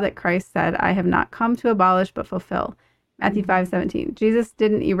 the law that Christ said, I have not come to abolish but fulfill. Matthew 5:17. Jesus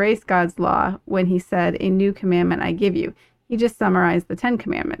didn't erase God's law when he said, a new commandment I give you. He just summarized the Ten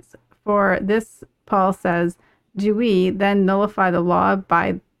Commandments. For this, Paul says, do we then nullify the law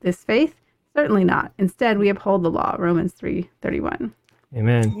by this faith? Certainly not. Instead, we uphold the law. Romans 3:31.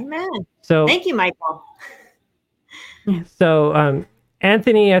 Amen. So thank you, Michael. So,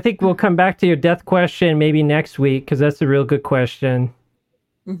 Anthony, I think we'll come back to your death question maybe next week, because that's a real good question.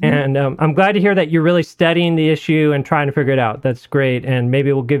 And I'm glad to hear that you're really studying the issue and trying to figure it out. That's great. And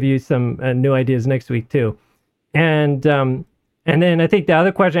maybe we'll give you some new ideas next week, too. And then I think the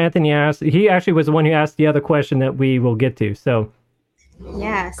other question Anthony asked, he actually was the one who asked the other question that we will get to. So,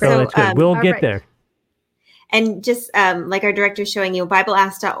 yeah. So that's good. We'll get there. And just like our director is showing you,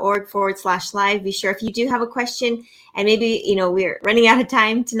 BibleAsk.org/live. Be sure if you do have a question, and maybe, we're running out of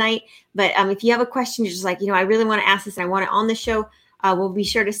time tonight, but if you have a question, you're just like, I really want to ask this and I want it on the show, we'll be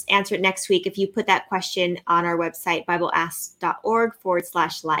sure to answer it next week. If you put that question on our website,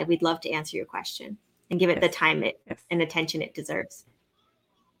 BibleAsk.org/live, we'd love to answer your question and give it the time and attention it deserves.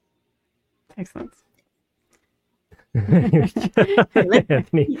 Excellent.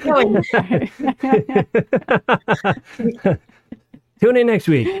 Anthony. Tune in next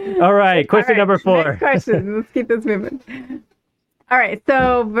week. All right. Question number 4. Next question. Let's keep this moving. All right.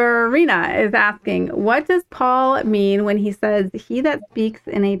 So Verena is asking, what does Paul mean when he says, he that speaks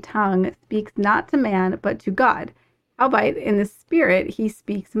in a tongue speaks not to man, but to God? Albeit in the spirit, he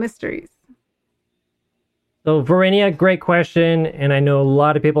speaks mysteries. So Verena, great question. And I know a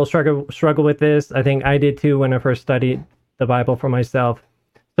lot of people struggle with this. I think I did too when I first studied the Bible for myself.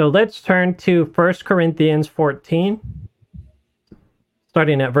 So let's turn to 1 Corinthians 14,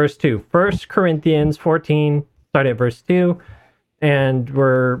 starting at verse 2. 1 Corinthians 14, starting at verse 2. And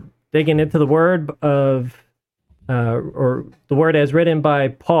we're digging into the word of, or the word as written by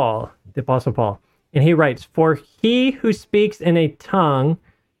Paul, the Apostle Paul. And he writes, for he who speaks in a tongue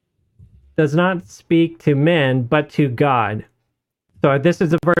does not speak to men, but to God. So this is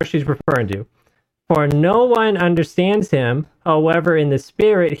the verse he's referring to. For no one understands him, however, in the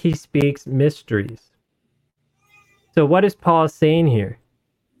spirit he speaks mysteries. So what is Paul saying here?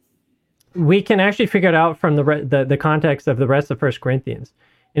 We can actually figure it out from the context of the rest of 1 Corinthians.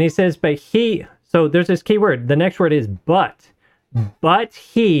 And he says, but he, so there's this key word. The next word is but. But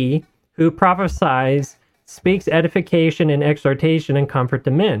he who prophesies speaks edification and exhortation and comfort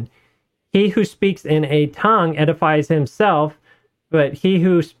to men. He who speaks in a tongue edifies himself, but he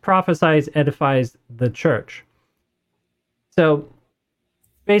who prophesies edifies the church. So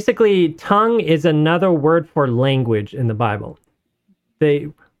basically, tongue is another word for language in the Bible.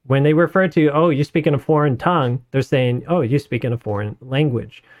 When they refer to, oh, you speak in a foreign tongue, they're saying, oh, you speak in a foreign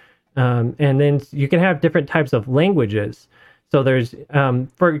language. And then you can have different types of languages. So there's,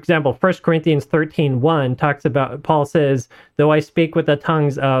 for example, 1 Corinthians 13:1 talks about, Paul says, though I speak with the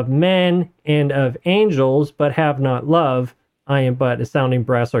tongues of men and of angels, but have not love, I am but a sounding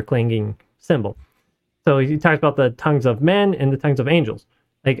brass or clanging cymbal. So he talks about the tongues of men and the tongues of angels.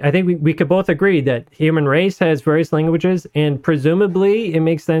 Like, I think we could both agree that human race has various languages, and presumably it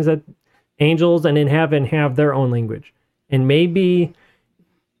makes sense that angels and in heaven have their own language. And maybe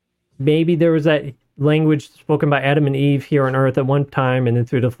there was that language spoken by Adam and Eve here on earth at one time, and then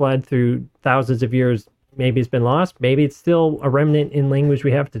through the flood, through thousands of years, maybe it's been lost. Maybe it's still a remnant in language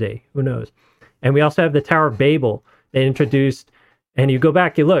we have today. Who knows? And we also have the Tower of Babel that introduced, and you go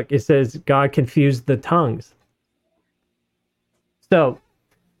back, you look, it says God confused the tongues. So,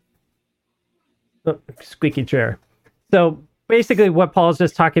 squeaky chair. So basically what Paul's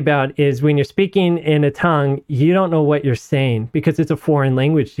just talking about is when you're speaking in a tongue, you don't know what you're saying because it's a foreign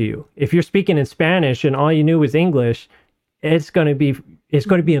language to you. If you're speaking in Spanish and all you knew was English, it's going to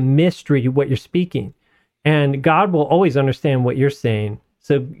be a mystery what you're speaking. And God will always understand what you're saying.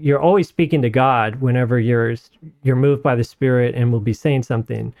 So you're always speaking to God whenever you're moved by the Spirit and will be saying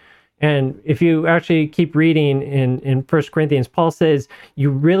something. And if you actually keep reading in 1 Corinthians, Paul says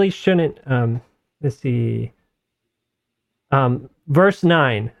you really shouldn't, let's see, verse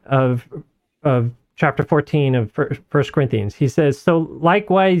 9 of chapter 14 of 1 Corinthians, he says, so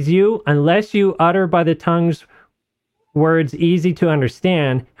likewise you, unless you utter by the tongues words easy to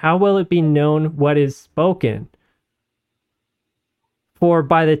understand, how will it be known what is spoken? For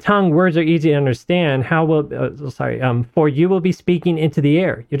by the tongue words are easy to understand, how will, for you will be speaking into the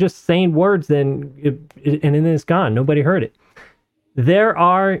air. You're just saying words, and then it's gone. Nobody heard it. There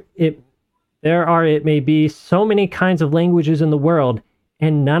are, it may be, so many kinds of languages in the world,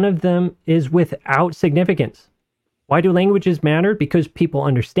 and none of them is without significance. Why do languages matter? Because people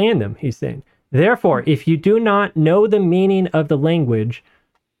understand them, he's saying. Therefore, if you do not know the meaning of the language,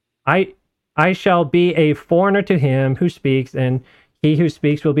 I shall be a foreigner to him who speaks, and he who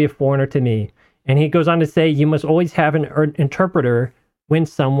speaks will be a foreigner to me. And he goes on to say, you must always have an interpreter when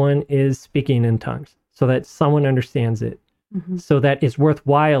someone is speaking in tongues, so that someone understands it. Mm-hmm. So that it's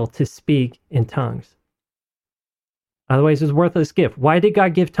worthwhile to speak in tongues. Otherwise, it's a worthless gift. Why did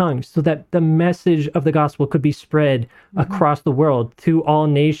God give tongues? So that the message of the gospel could be spread across the world to all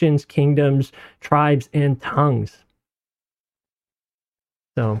nations, kingdoms, tribes, and tongues.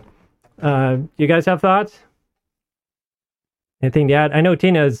 So, you guys have thoughts? Anything to add? I know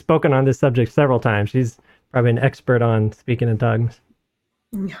Tina has spoken on this subject several times. She's probably an expert on speaking in tongues.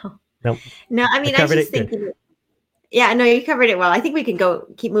 No. Nope. No, I mean, I was just thinking... Yeah, no, you covered it well. I think we can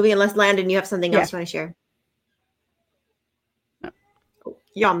keep moving unless, Landon, you have something else you want to share.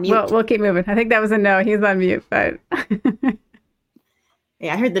 You're on mute. We'll keep moving. I think that was a no. He's on mute, but...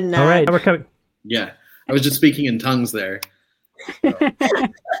 Yeah, I heard the no. All right, we're coming. Yeah, I was just speaking in tongues there. So.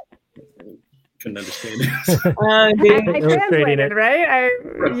 Couldn't understand it. I translated, right?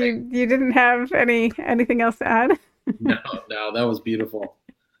 You didn't have anything else to add? No, that was beautiful.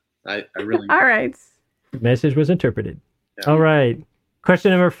 I really... All right. The message was interpreted. Yeah. All right.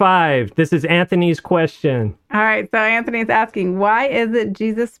 Question number 5. This is Anthony's question. All right. So Anthony's asking, why is it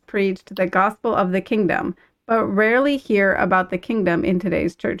Jesus preached the gospel of the kingdom, but rarely hear about the kingdom in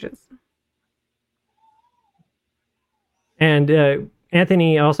today's churches? And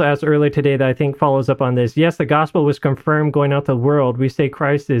Anthony also asked earlier today that I think follows up on this. Yes, the gospel was confirmed going out to the world. We say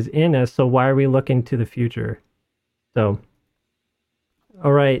Christ is in us, so why are we looking to the future? So,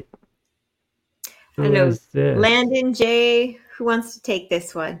 all right. I know. Landon, Jay, who wants to take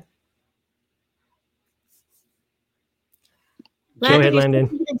this one? Go ahead,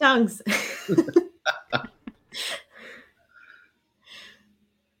 Landon. In tongues.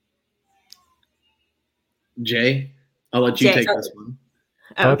 Jay, I'll let you take this one.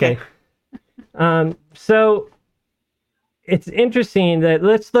 Okay. So it's interesting that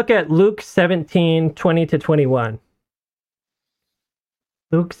let's look at Luke 17:20-21.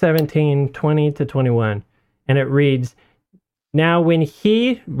 Luke 17:20-21. And it reads, now when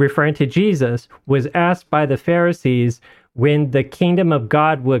he, referring to Jesus, was asked by the Pharisees when the kingdom of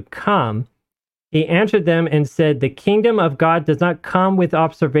God would come, he answered them and said, the kingdom of God does not come with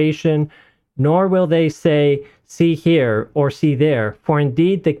observation, nor will they say, see here or see there, for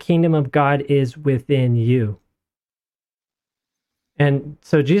indeed the kingdom of God is within you. And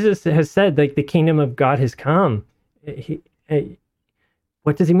so Jesus has said, like, the kingdom of God has come.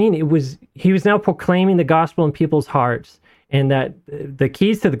 What does he mean? He was now proclaiming the gospel in people's hearts, and that the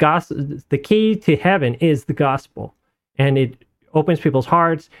keys to the gospel, the key to heaven is the gospel, and it opens people's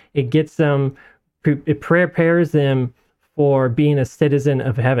hearts. It gets them, it prepares them for being a citizen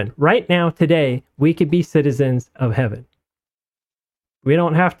of heaven. Right now, today, we could be citizens of heaven. We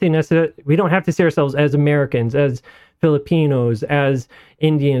don't have to see ourselves as Americans, as Filipinos, as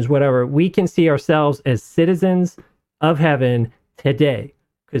Indians, whatever. We can see ourselves as citizens of heaven today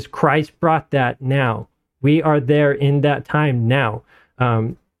because Christ brought that now. We are there in that time now.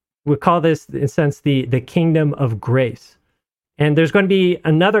 We call this, in a sense, the kingdom of grace. And there's going to be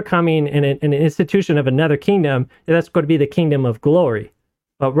another coming and an institution of another kingdom, and that's going to be the kingdom of glory.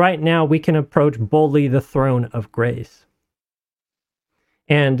 But right now, we can approach boldly the throne of grace.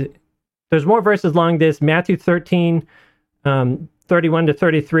 And there's more verses along this, Matthew 13, 31 to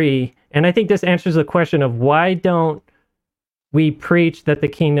 33. And I think this answers the question of why don't we preach that the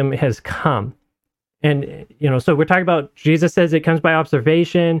kingdom has come? And, so we're talking about Jesus says it comes by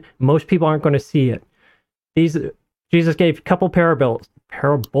observation. Most people aren't going to see it. Jesus gave a couple parables.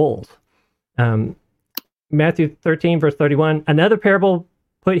 Matthew 13, verse 31, another parable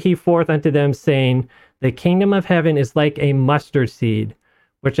put he forth unto them, saying, the kingdom of heaven is like a mustard seed,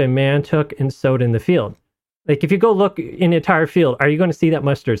 which a man took and sowed in the field. Like if you go look in the entire field, are you going to see that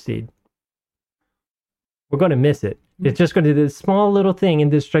mustard seed? We're going to miss it. It's just going to be this small little thing in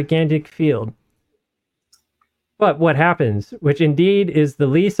this gigantic field. But what happens, which indeed is the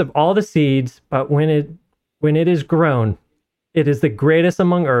least of all the seeds, but when it is grown, it is the greatest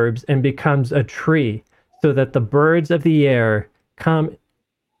among herbs and becomes a tree, so that the birds of the air come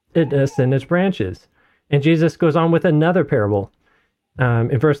and ascend its branches. And Jesus goes on with another parable.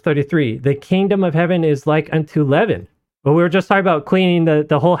 In verse 33, the kingdom of heaven is like unto leaven. Well, we were just talking about cleaning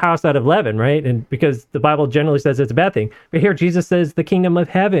the whole house out of leaven, right? And because the Bible generally says it's a bad thing. But here Jesus says the kingdom of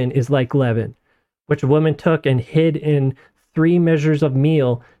heaven is like leaven, which a woman took and hid in 3 measures of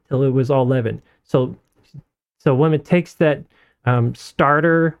meal till it was all leavened. So a woman takes that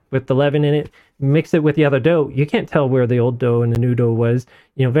starter with the leaven in it, mix it with the other dough. You can't tell where the old dough and the new dough was.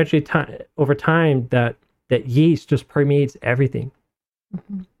 Eventually, over time, that yeast just permeates everything.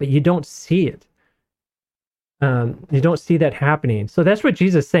 Mm-hmm. But you don't see it. You don't see that happening. So that's what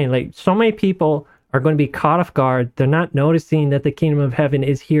Jesus is saying. Like, so many people are going to be caught off guard. They're not noticing that the kingdom of heaven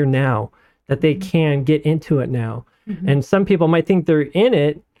is here now, that they can get into it now. Mm-hmm. And some people might think they're in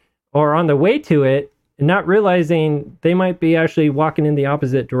it or on their way to it, and not realizing they might be actually walking in the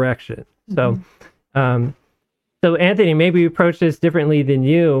opposite direction. Mm-hmm. So Anthony, maybe we approach this differently than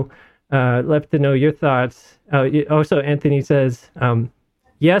you. Love to know your thoughts. Also, Anthony says,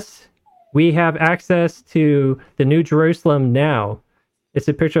 yes, we have access to the New Jerusalem now. It's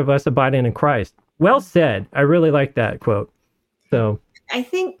a picture of us abiding in Christ. Well said. I really like that quote. So I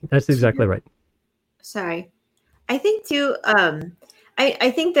think that's exactly right. Sorry. I think too,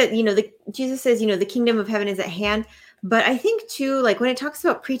 I think that, Jesus says, the kingdom of heaven is at hand. But I think too, like when it talks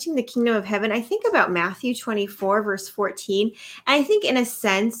about preaching the kingdom of heaven, I think about Matthew 24, verse 14. And I think in a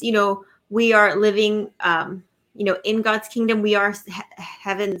sense, we are living, in God's kingdom. We are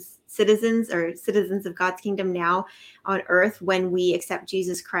heaven's citizens or citizens of God's kingdom now on earth when we accept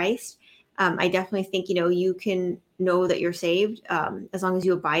Jesus Christ. I definitely think, you can know that you're saved as long as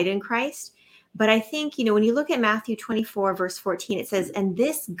you abide in Christ. But I think, when you look at Matthew 24, verse 14, it says, and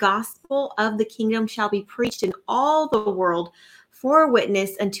this gospel of the kingdom shall be preached in all the world for a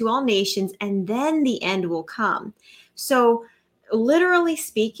witness unto all nations, and then the end will come. So literally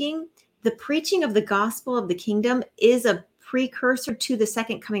speaking, the preaching of the gospel of the kingdom is a precursor to the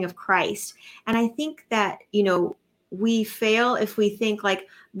second coming of Christ. And I think that, we fail if we think like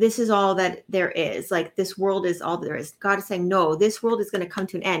this is all that there is, like this world is all there is. God is saying, no, this world is going to come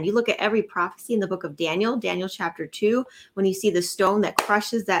to an end. You look at every prophecy in the book of Daniel chapter 2, when you see the stone that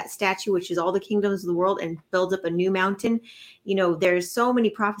crushes that statue, which is all the kingdoms of the world, and builds up a new mountain. There's so many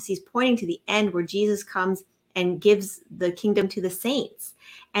prophecies pointing to the end where Jesus comes and gives the kingdom to the saints.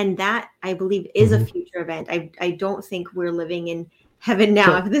 And that, I believe, is a future event. I don't think we're living in heaven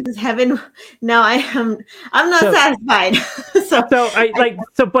now. If this is heaven now, I'm not satisfied.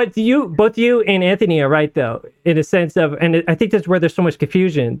 But both you and Anthony are right though, in a sense of, and I think that's where there's so much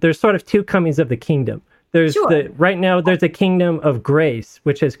confusion. There's sort of 2 comings of the kingdom. There's right now there's a kingdom of grace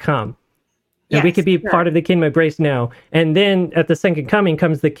which has come. And we could be part of the kingdom of grace now. And then at the second coming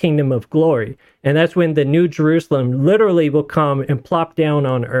comes the kingdom of glory. And that's when the New Jerusalem literally will come and plop down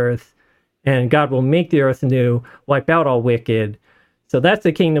on earth, and God will make the earth new, wipe out all wicked. So that's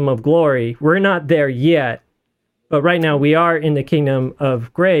the kingdom of glory. We're not there yet, but right now we are in the kingdom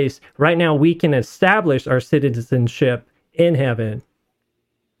of grace. Right now we can establish our citizenship in heaven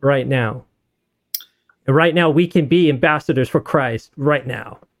right now. And right now we can be ambassadors for Christ right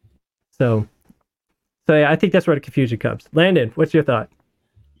now. So yeah, I think that's where the confusion comes. Landon, what's your thought?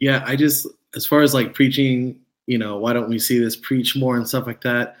 Yeah, I just, as far as like preaching, why don't we see this preach more and stuff like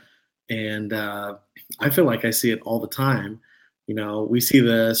that? And I feel like I see it all the time. we see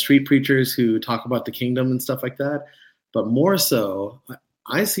the street preachers who talk about the kingdom and stuff like that. But more so,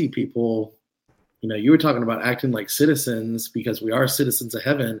 I see people, you were talking about acting like citizens because we are citizens of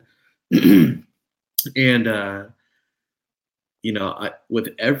heaven. And, with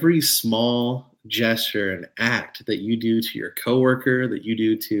every small gesture and act that you do to your coworker, that you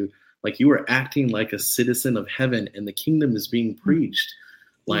do to, like, you are acting like a citizen of heaven and the kingdom is being preached.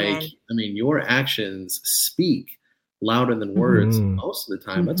 Like, your actions speak louder than words most of the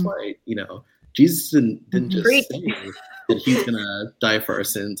time. That's why, Jesus didn't just say that he's going to die for our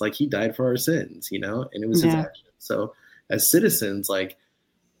sins. Like, he died for our sins, and it was his action. So as citizens, like,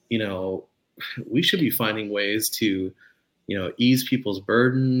 we should be finding ways to, ease people's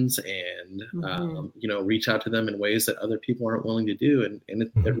burdens and, reach out to them in ways that other people aren't willing to do. And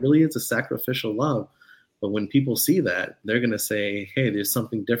it really is a sacrificial love. But when people see that, they're going to say, hey, there's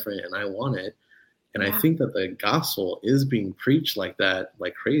something different and I want it. And I think that the gospel is being preached like that,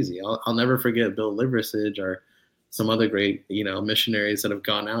 like crazy. I'll never forget Bill Liversidge or some other great, missionaries that have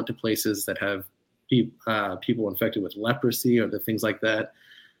gone out to places that have people infected with leprosy or the things like that.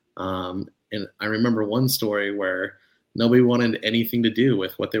 And I remember one story where nobody wanted anything to do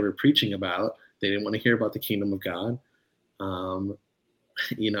with what they were preaching about. They didn't want to hear about the kingdom of God,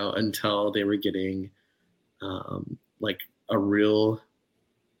 until they were getting like a real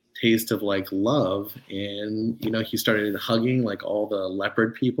taste of like love. And, he started hugging like all the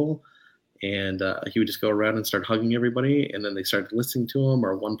leopard people, and he would just go around and start hugging everybody. And then they started listening to him,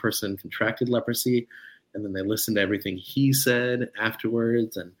 or one person contracted leprosy, and then they listened to everything he said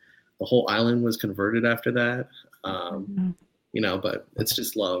afterwards. And the whole island was converted after that. But it's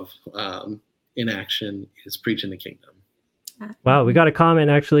just love in action is preaching the kingdom. Wow, we got a comment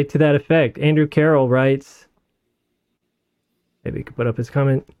actually to that effect. Andrew Carroll writes, maybe you could put up his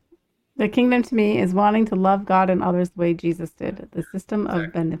comment. The kingdom to me is wanting to love God and others the way Jesus did, the system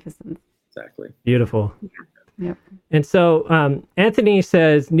of beneficence. Exactly. Beautiful. Yep. And so Anthony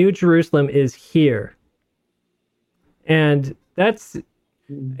says New Jerusalem is here. And that's,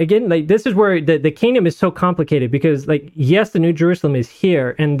 again, like, this is where the kingdom is so complicated, because, like, yes, the New Jerusalem is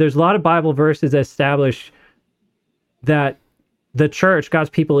here, and there's a lot of Bible verses that establish that the church, God's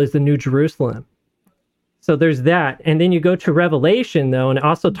people, is the New Jerusalem. So there's that. And then you go to Revelation, though, and it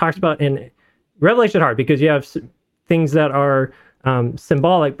also talks about, and Revelation is hard because you have things that are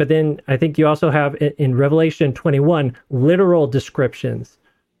symbolic, but then I think you also have in Revelation 21 literal descriptions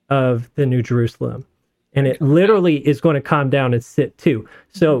of the New Jerusalem. And it literally is going to come down and sit too.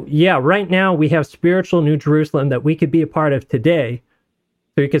 So yeah, right now we have spiritual New Jerusalem that we could be a part of today.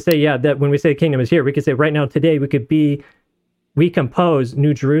 So you could say, that when we say the kingdom is here, we could say right now today we compose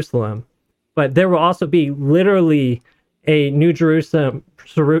New Jerusalem. But there will also be literally a New Jerusalem,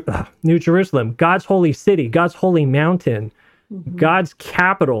 God's holy city, God's holy mountain, God's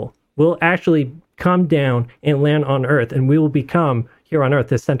capital will actually come down and land on earth, and we will become here on earth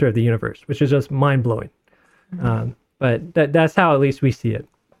the center of the universe, which is just mind-blowing. But that's how at least we see it.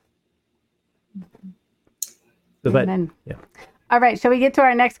 So, Amen. All right, shall we get to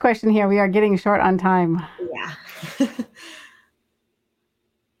our next question here? We are getting short on time. Yeah.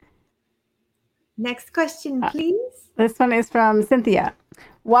 Next question, please. This one is from Cynthia.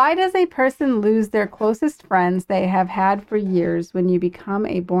 Why does a person lose their closest friends they have had for years when you become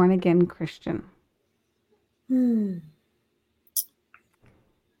a born-again Christian? Landon,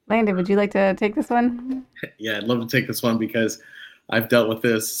 would you like to take this one? Yeah, I'd love to take this one because I've dealt with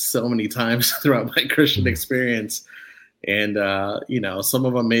this so many times throughout my Christian experience. And, some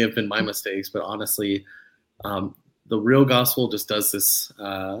of them may have been my mistakes, but honestly, the real gospel just does this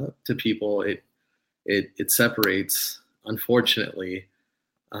to people. It separates, unfortunately.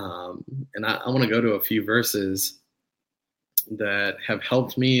 And I want to go to a few verses that have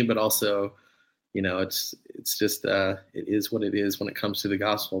helped me, but also, it's just, it is what it is when it comes to the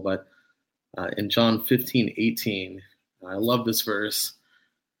gospel. But in John 15:18, I love this verse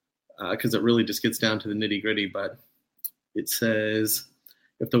because it really just gets down to the nitty gritty. But it says,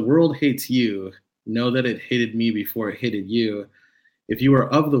 if the world hates you, know that it hated me before it hated you. If you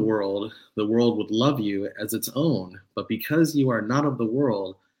were of the world would love you as its own. But because you are not of the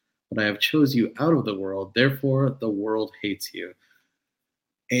world, but I have chose you out of the world, therefore the world hates you.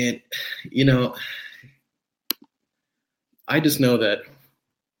 And, I just know that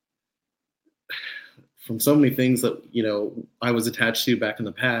from so many things that, I was attached to back in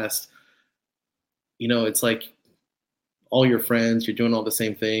the past, it's like all your friends, you're doing all the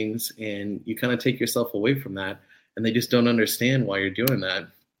same things, and you kind of take yourself away from that, and they just don't understand why you're doing that.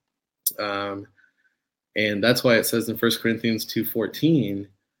 And that's why it says in 1 Corinthians 2:14,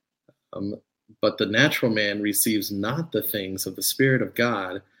 But the natural man receives not the things of the Spirit of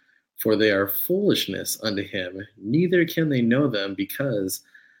God, for they are foolishness unto him, neither can they know them because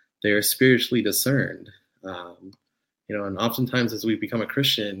they are spiritually discerned. And oftentimes as we become a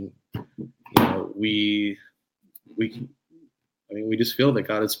Christian, we just feel that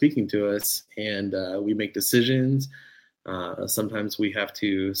God is speaking to us, and we make decisions. Sometimes we have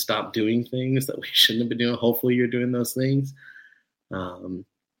to stop doing things that we shouldn't have been doing. Hopefully you're doing those things.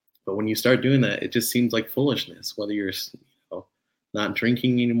 But when you start doing that, it just seems like foolishness, whether you're not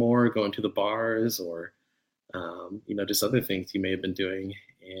drinking anymore, going to the bars, or just other things you may have been doing.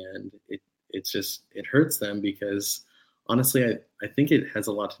 And it hurts them because honestly, I think it has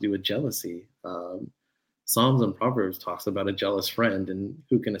a lot to do with jealousy. Psalms and Proverbs talks about a jealous friend and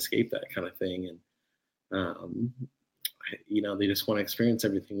who can escape that kind of thing. And, they just want to experience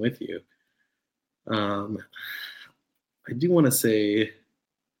everything with you. I do want to say,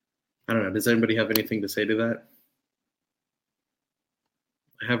 I don't know, does anybody have anything to say to that?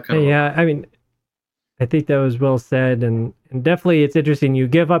 I have kind of I think that was well said, and definitely it's interesting. You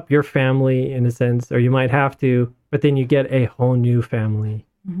give up your family in a sense, or you might have to, but then you get a whole new family.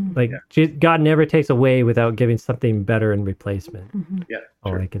 Mm-hmm. God never takes away without giving something better in replacement. Mm-hmm. Yeah,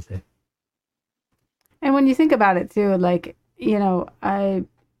 all I can say. And when you think about it too,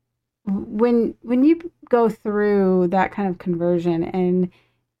 when you go through that kind of conversion, and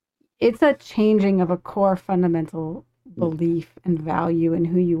it's a changing of a core fundamental belief and value in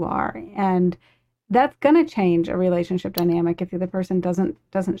who you are, and that's going to change a relationship dynamic if the other person doesn't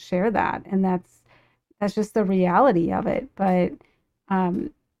share that, and that's just the reality of it. But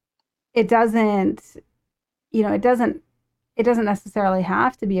it doesn't necessarily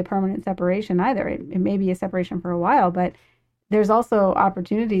have to be a permanent separation either. It may be a separation for a while, but there's also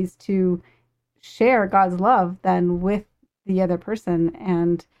opportunities to share God's love then with the other person,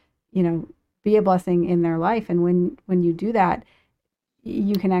 and be a blessing in their life. And when you do that,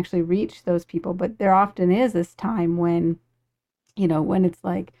 you can actually reach those people. But there often is this time when it's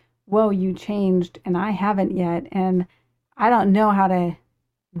like, whoa, you changed and I haven't yet, and I don't know how to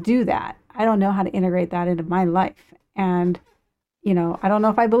do that. I don't know how to integrate that into my life, and I don't know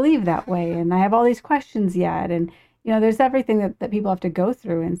if I believe that way, and I have all these questions yet, and there's everything that people have to go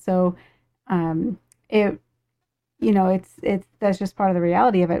through. And so it's that's just part of the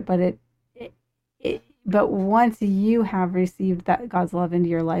reality of it. But but once you have received that God's love into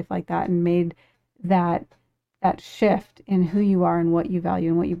your life like that, and made that shift in who you are and what you value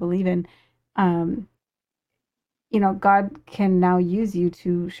and what you believe in, God can now use you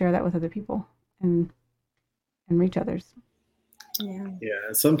to share that with other people and reach others.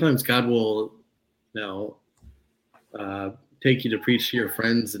 Yeah. Sometimes God will, take you to preach to your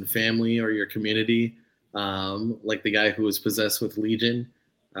friends and family or your community, like the guy who was possessed with Legion,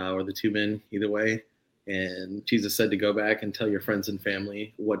 or the two men, either way. And Jesus said to go back and tell your friends and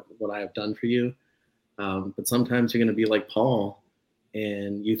family what I have done for you. But sometimes you're going to be like Paul,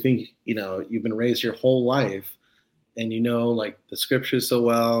 and you think, you've been raised your whole life, and like the scriptures so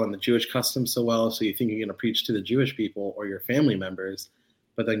well and the Jewish customs so well, so you think you're going to preach to the Jewish people or your family members,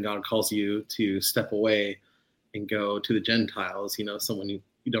 but then God calls you to step away and go to the Gentiles, someone you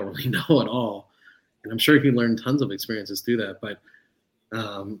don't really know at all. And I'm sure you learned tons of experiences through that. But,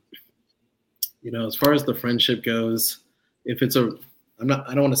 as far as the friendship goes, I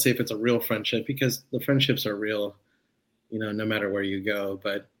don't want to say if it's a real friendship, because the friendships are real, no matter where you go.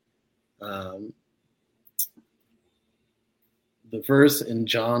 But the verse in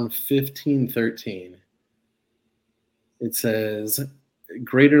John 15:13, it says,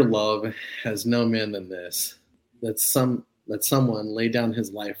 "Greater love has no man than this, that someone lay down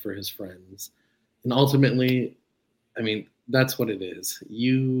his life for his friends." And ultimately, that's what it is.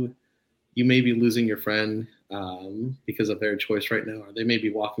 You may be losing your friend because of their choice right now, or they may be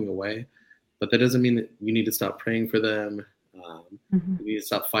walking away, but that doesn't mean that you need to stop praying for them. You need to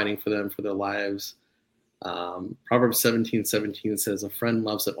stop fighting for them, for their lives. Proverbs 17:17 says, "A friend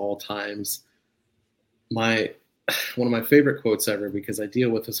loves at all times." One of my favorite quotes ever, because I deal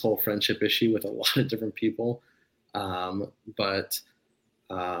with this whole friendship issue with a lot of different people. But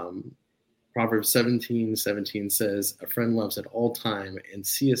Proverbs 17:17 says, "A friend loves at all time." And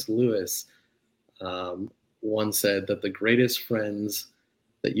C.S. Lewis once said that the greatest friends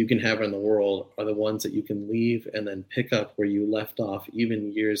that you can have in the world are the ones that you can leave and then pick up where you left off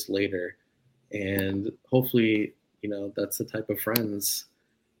even years later. And hopefully, that's the type of friends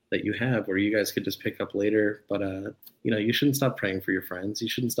that you have, where you guys could just pick up later. But, you shouldn't stop praying for your friends. You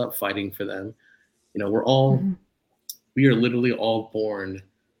shouldn't stop fighting for them. We are literally all born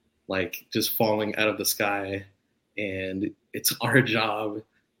like just falling out of the sky. And it's our job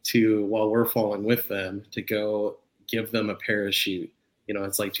to, while we're falling with them, to go give them a parachute.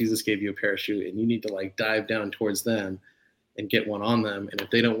 It's like Jesus gave you a parachute, and you need to like dive down towards them and get one on them. And if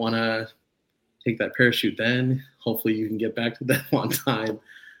they don't want to take that parachute, then hopefully you can get back to them on time.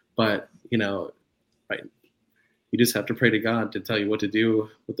 But, right, you just have to pray to God to tell you what to do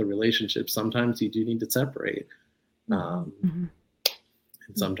with the relationship. Sometimes you do need to separate. And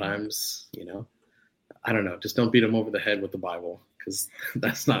sometimes, I don't know, just don't beat them over the head with the Bible, because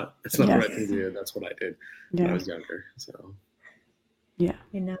that's not the right thing to do. That's what I did when I was younger. So, yeah.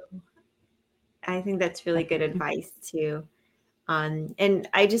 I think that's really good advice too. And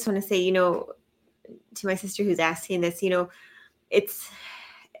I just want to say, to my sister who's asking this,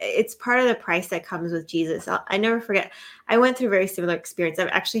 it's part of the price that comes with Jesus. I never forget. I went through a very similar experience. I've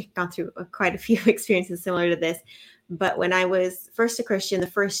actually gone through quite a few experiences similar to this. But when I was first a Christian, the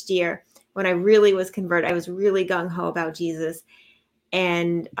first year, when I really was converted, I was really gung-ho about Jesus.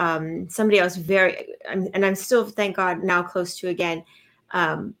 And somebody I was and I'm still, thank God, now close to again.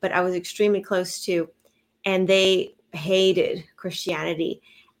 But I was extremely close to, and they hated Christianity.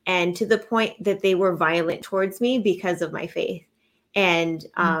 And to the point that they were violent towards me because of my faith. And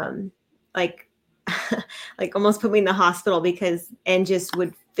like almost put me in the hospital and just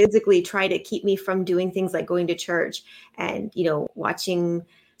would physically try to keep me from doing things like going to church and, watching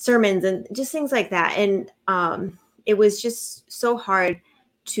sermons and just things like that. And it was just so hard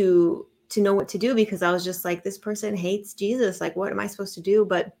to know what to do, because I was just like, this person hates Jesus. Like, what am I supposed to do?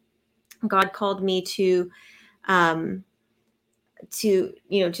 But God called me to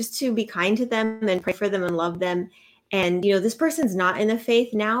just to be kind to them and pray for them and love them. And, this person's not in the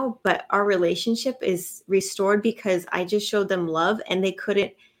faith now, but our relationship is restored because I just showed them love, and they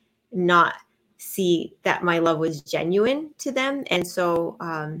couldn't not see that my love was genuine to them. And so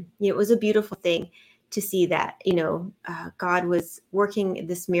it was a beautiful thing to see that, God was working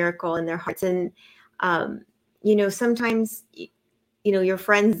this miracle in their hearts. And, sometimes, your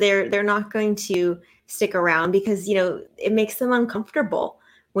friends, they're not going to stick around because, it makes them uncomfortable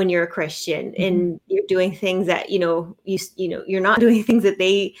when you're a Christian and you're doing things that, you're not doing things that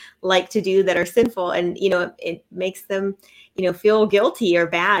they like to do that are sinful. And, it makes them, feel guilty or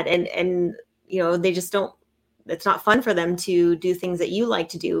bad. And, they just don't, it's not fun for them to do things that you like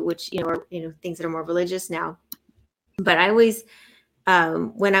to do, which, are, things that are more religious now. But I always,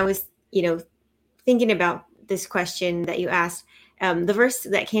 when I was, thinking about this question that you asked, the verse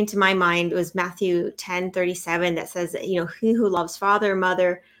that came to my mind was Matthew 10:37 that says that, he who loves father or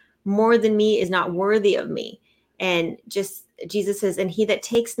mother more than me is not worthy of me. And just Jesus says, and he that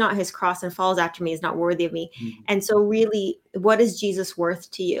takes not his cross and follows after me is not worthy of me. Mm-hmm. And so really, what is Jesus worth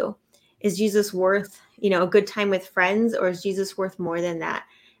to you? Is Jesus worth, a good time with friends, or is Jesus worth more than that?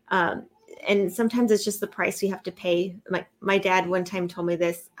 And sometimes it's just the price we have to pay. My dad one time told me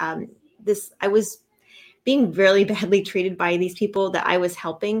this, I was being really badly treated by these people that I was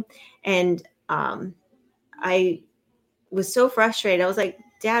helping. And I was so frustrated. I was like,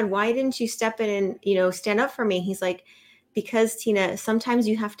 Dad, why didn't you step in and, stand up for me? He's like, because Tina, sometimes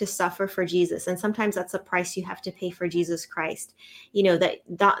you have to suffer for Jesus. And sometimes that's a price you have to pay for Jesus Christ,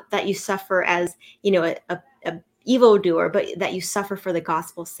 that you suffer as, a evildoer, but that you suffer for the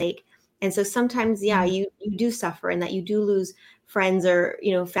gospel's sake. And so sometimes, you do suffer, and that you do lose friends or,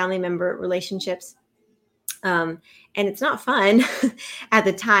 family member relationships. And it's not fun at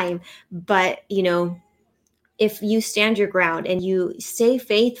the time, but, if you stand your ground and you stay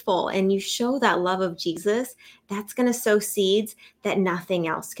faithful and you show that love of Jesus, that's going to sow seeds that nothing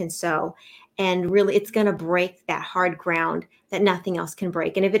else can sow. And really, it's going to break that hard ground that nothing else can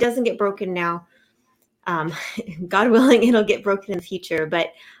break. And if it doesn't get broken now, God willing, it'll get broken in the future.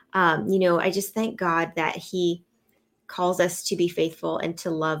 But, I just thank God that he calls us to be faithful and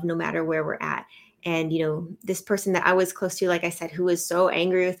to love no matter where we're at. And, this person that I was close to, like I said, who was so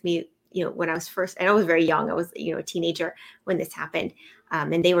angry with me, when I was first, and I was very young, I was, a teenager when this happened.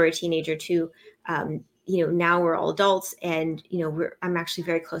 And they were a teenager too. Now we're all adults, and, I'm actually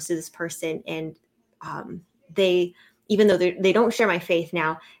very close to this person. And they, even though they don't share my faith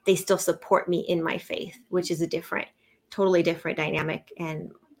now, they still support me in my faith, which is a totally different dynamic.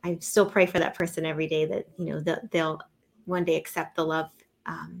 And I still pray for that person every day that, they'll one day accept the love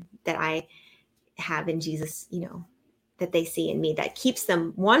that I have in Jesus, that they see in me, that keeps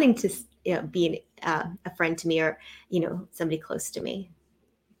them wanting to be a friend to me, or, somebody close to me.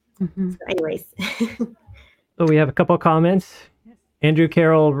 Mm-hmm. So anyways. So we have a couple of comments. Andrew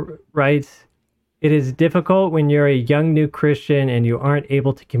Carroll writes, It is difficult when you're a young new Christian and you aren't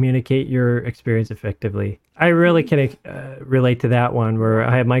able to communicate your experience effectively. I really can relate to that one where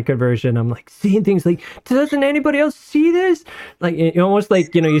I had my conversion. I'm like seeing things like, doesn't anybody else see this? Like almost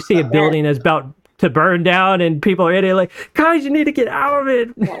like, you see a building that's about to burn down and people are in it like, guys, you need to get out of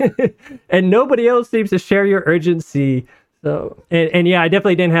it. And nobody else seems to share your urgency. So, and yeah, I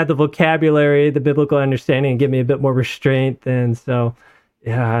definitely didn't have the vocabulary, the biblical understanding, and give me a bit more restraint. And so,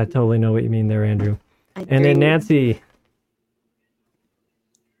 yeah, I totally know what you mean there, Andrew. And then Nancy.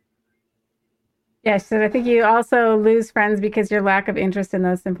 Yes, so I think you also lose friends because your lack of interest in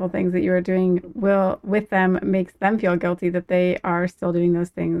those simple things that you are doing with them makes them feel guilty that they are still doing those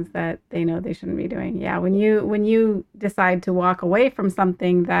things that they know they shouldn't be doing. Yeah, when you decide to walk away from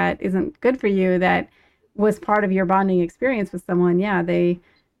something that isn't good for you, that was part of your bonding experience with someone, yeah, they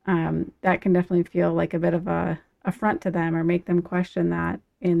that can definitely feel like a bit of a affront to them or make them question that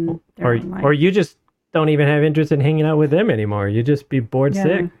in their own life. Or you just don't even have interest in hanging out with them anymore. You just be bored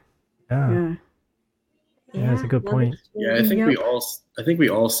sick. Yeah, that's a good point. Yeah, I think we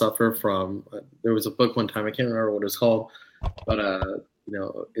all suffer from. There was a book one time, I can't remember what it's called, but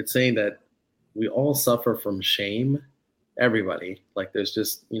it's saying that we all suffer from shame. Everybody, like there's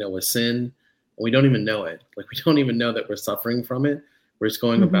just with sin, we don't even know it. Like we don't even know that we're suffering from it. We're just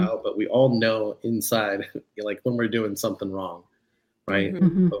going about, but we all know inside, like when we're doing something wrong, right?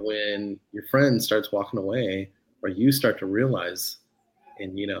 But when your friend starts walking away, or you start to realize,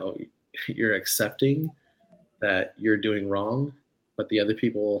 and you're accepting that you're doing wrong, but the other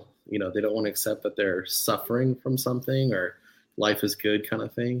people, they don't want to accept that they're suffering from something or life is good kind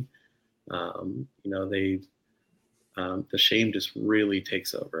of thing. The shame just really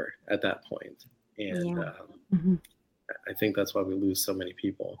takes over at that point. And I think that's why we lose so many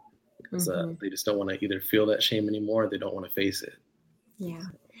people, because they just don't want to either feel that shame anymore, or they don't want to face it.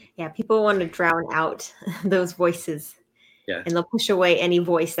 Yeah. People want to drown out those voices. Yeah. And they'll push away any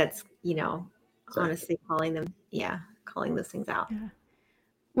voice that's, honestly calling those things out. Yeah.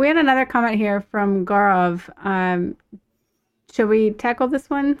 We had another comment here from Gaurav. Should we tackle this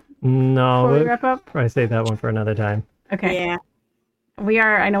one? No. Before we wrap up? Probably save that one for another time. Okay. Yeah.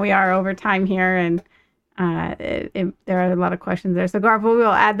 I know we are over time here, and there are a lot of questions there. So Gaurav, we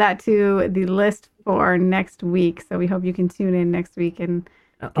will add that to the list for next week. So we hope you can tune in next week. And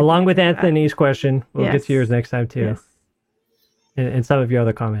along with Anthony's question, we'll get to yours next time too. Yes. And some of your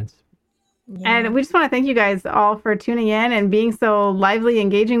other comments. Yeah. And we just want to thank you guys all for tuning in and being so lively,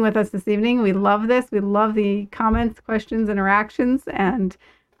 engaging with us this evening. We love this. We love the comments, questions, interactions. And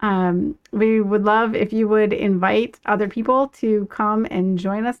we would love if you would invite other people to come and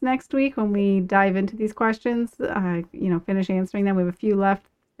join us next week when we dive into these questions, finish answering them. We have a few left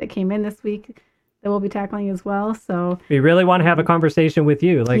that came in this week that we'll be tackling as well. So we really want to have a conversation with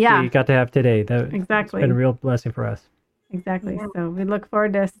you like we got to have today. Exactly. It's been a real blessing for us. Exactly. Yeah. So we look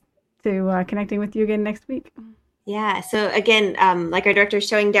forward to connecting with you again next week. Yeah. So again, like our director is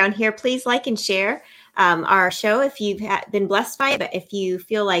showing down here, please like and share our show if you've been blessed by it. But if you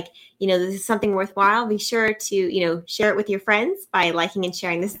feel like, this is something worthwhile, be sure to, share it with your friends by liking and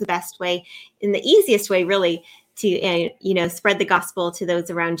sharing. This is the best way and the easiest way really to, spread the gospel to those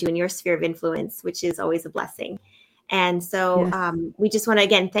around you in your sphere of influence, which is always a blessing. And so we just want to,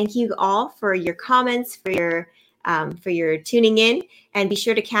 again, thank you all for your comments, for your tuning in, and be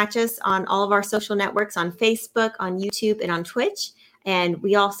sure to catch us on all of our social networks on Facebook, on YouTube, and on Twitch. And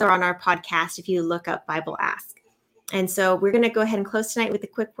we also are on our podcast if you look up Bible Ask. And so we're going to go ahead and close tonight with a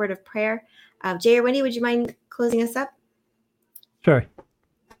quick word of prayer. Jay or Wendy, would you mind closing us up? Sure.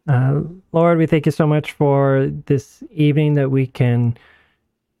 Lord, we thank you so much for this evening that we can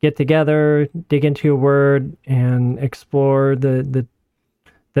get together, dig into your word, and explore the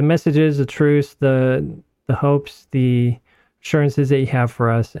messages, the truths, the hopes, the assurances that you have for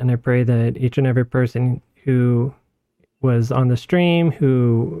us. And I pray that each and every person who was on the stream,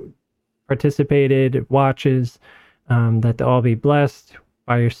 who participated, watches, that they'll all be blessed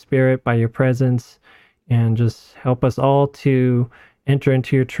by your spirit, by your presence, and just help us all to enter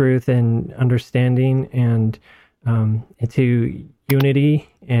into your truth and understanding and into unity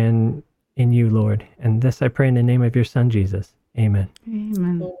and in you, Lord. And this I pray in the name of your Son, Jesus. Amen.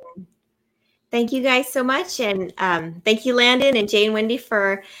 Amen. Thank you guys so much. And thank you, Landon and Jay and Wendy,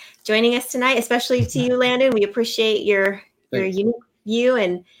 for joining us tonight, especially to you, Landon. We appreciate your unique view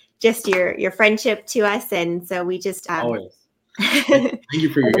and just your friendship to us. And so we just always thank you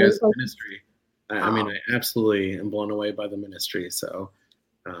for your guys' ministry. I absolutely am blown away by the ministry. So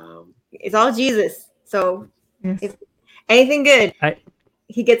it's all Jesus. So if anything good,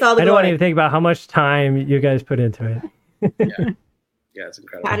 he gets all the glory. I don't want to even think about how much time you guys put into it. Yeah, it's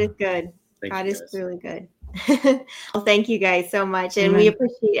incredible. God is good. God you is guys. really good. Well, thank you guys so much. And Amen. we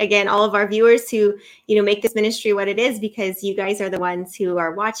appreciate, again, all of our viewers who, make this ministry what it is, because you guys are the ones who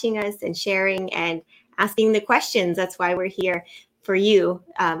are watching us and sharing and asking the questions. That's why we're here for you,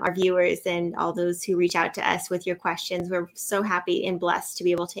 our viewers, and all those who reach out to us with your questions. We're so happy and blessed to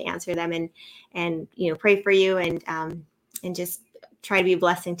be able to answer them and pray for you and just try to be a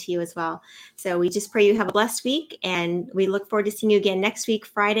blessing to you as well. So we just pray you have a blessed week, and we look forward to seeing you again next week,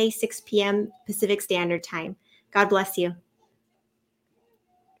 Friday, 6 p.m. Pacific Standard Time. God bless you.